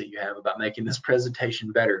ideas that you have about making this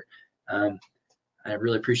presentation better. I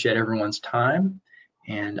really appreciate everyone's time,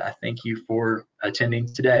 and I thank you for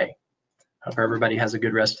attending today. Hope everybody has a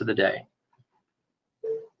good rest of the day.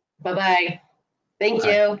 Bye-bye. Thank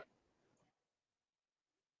Bye. you.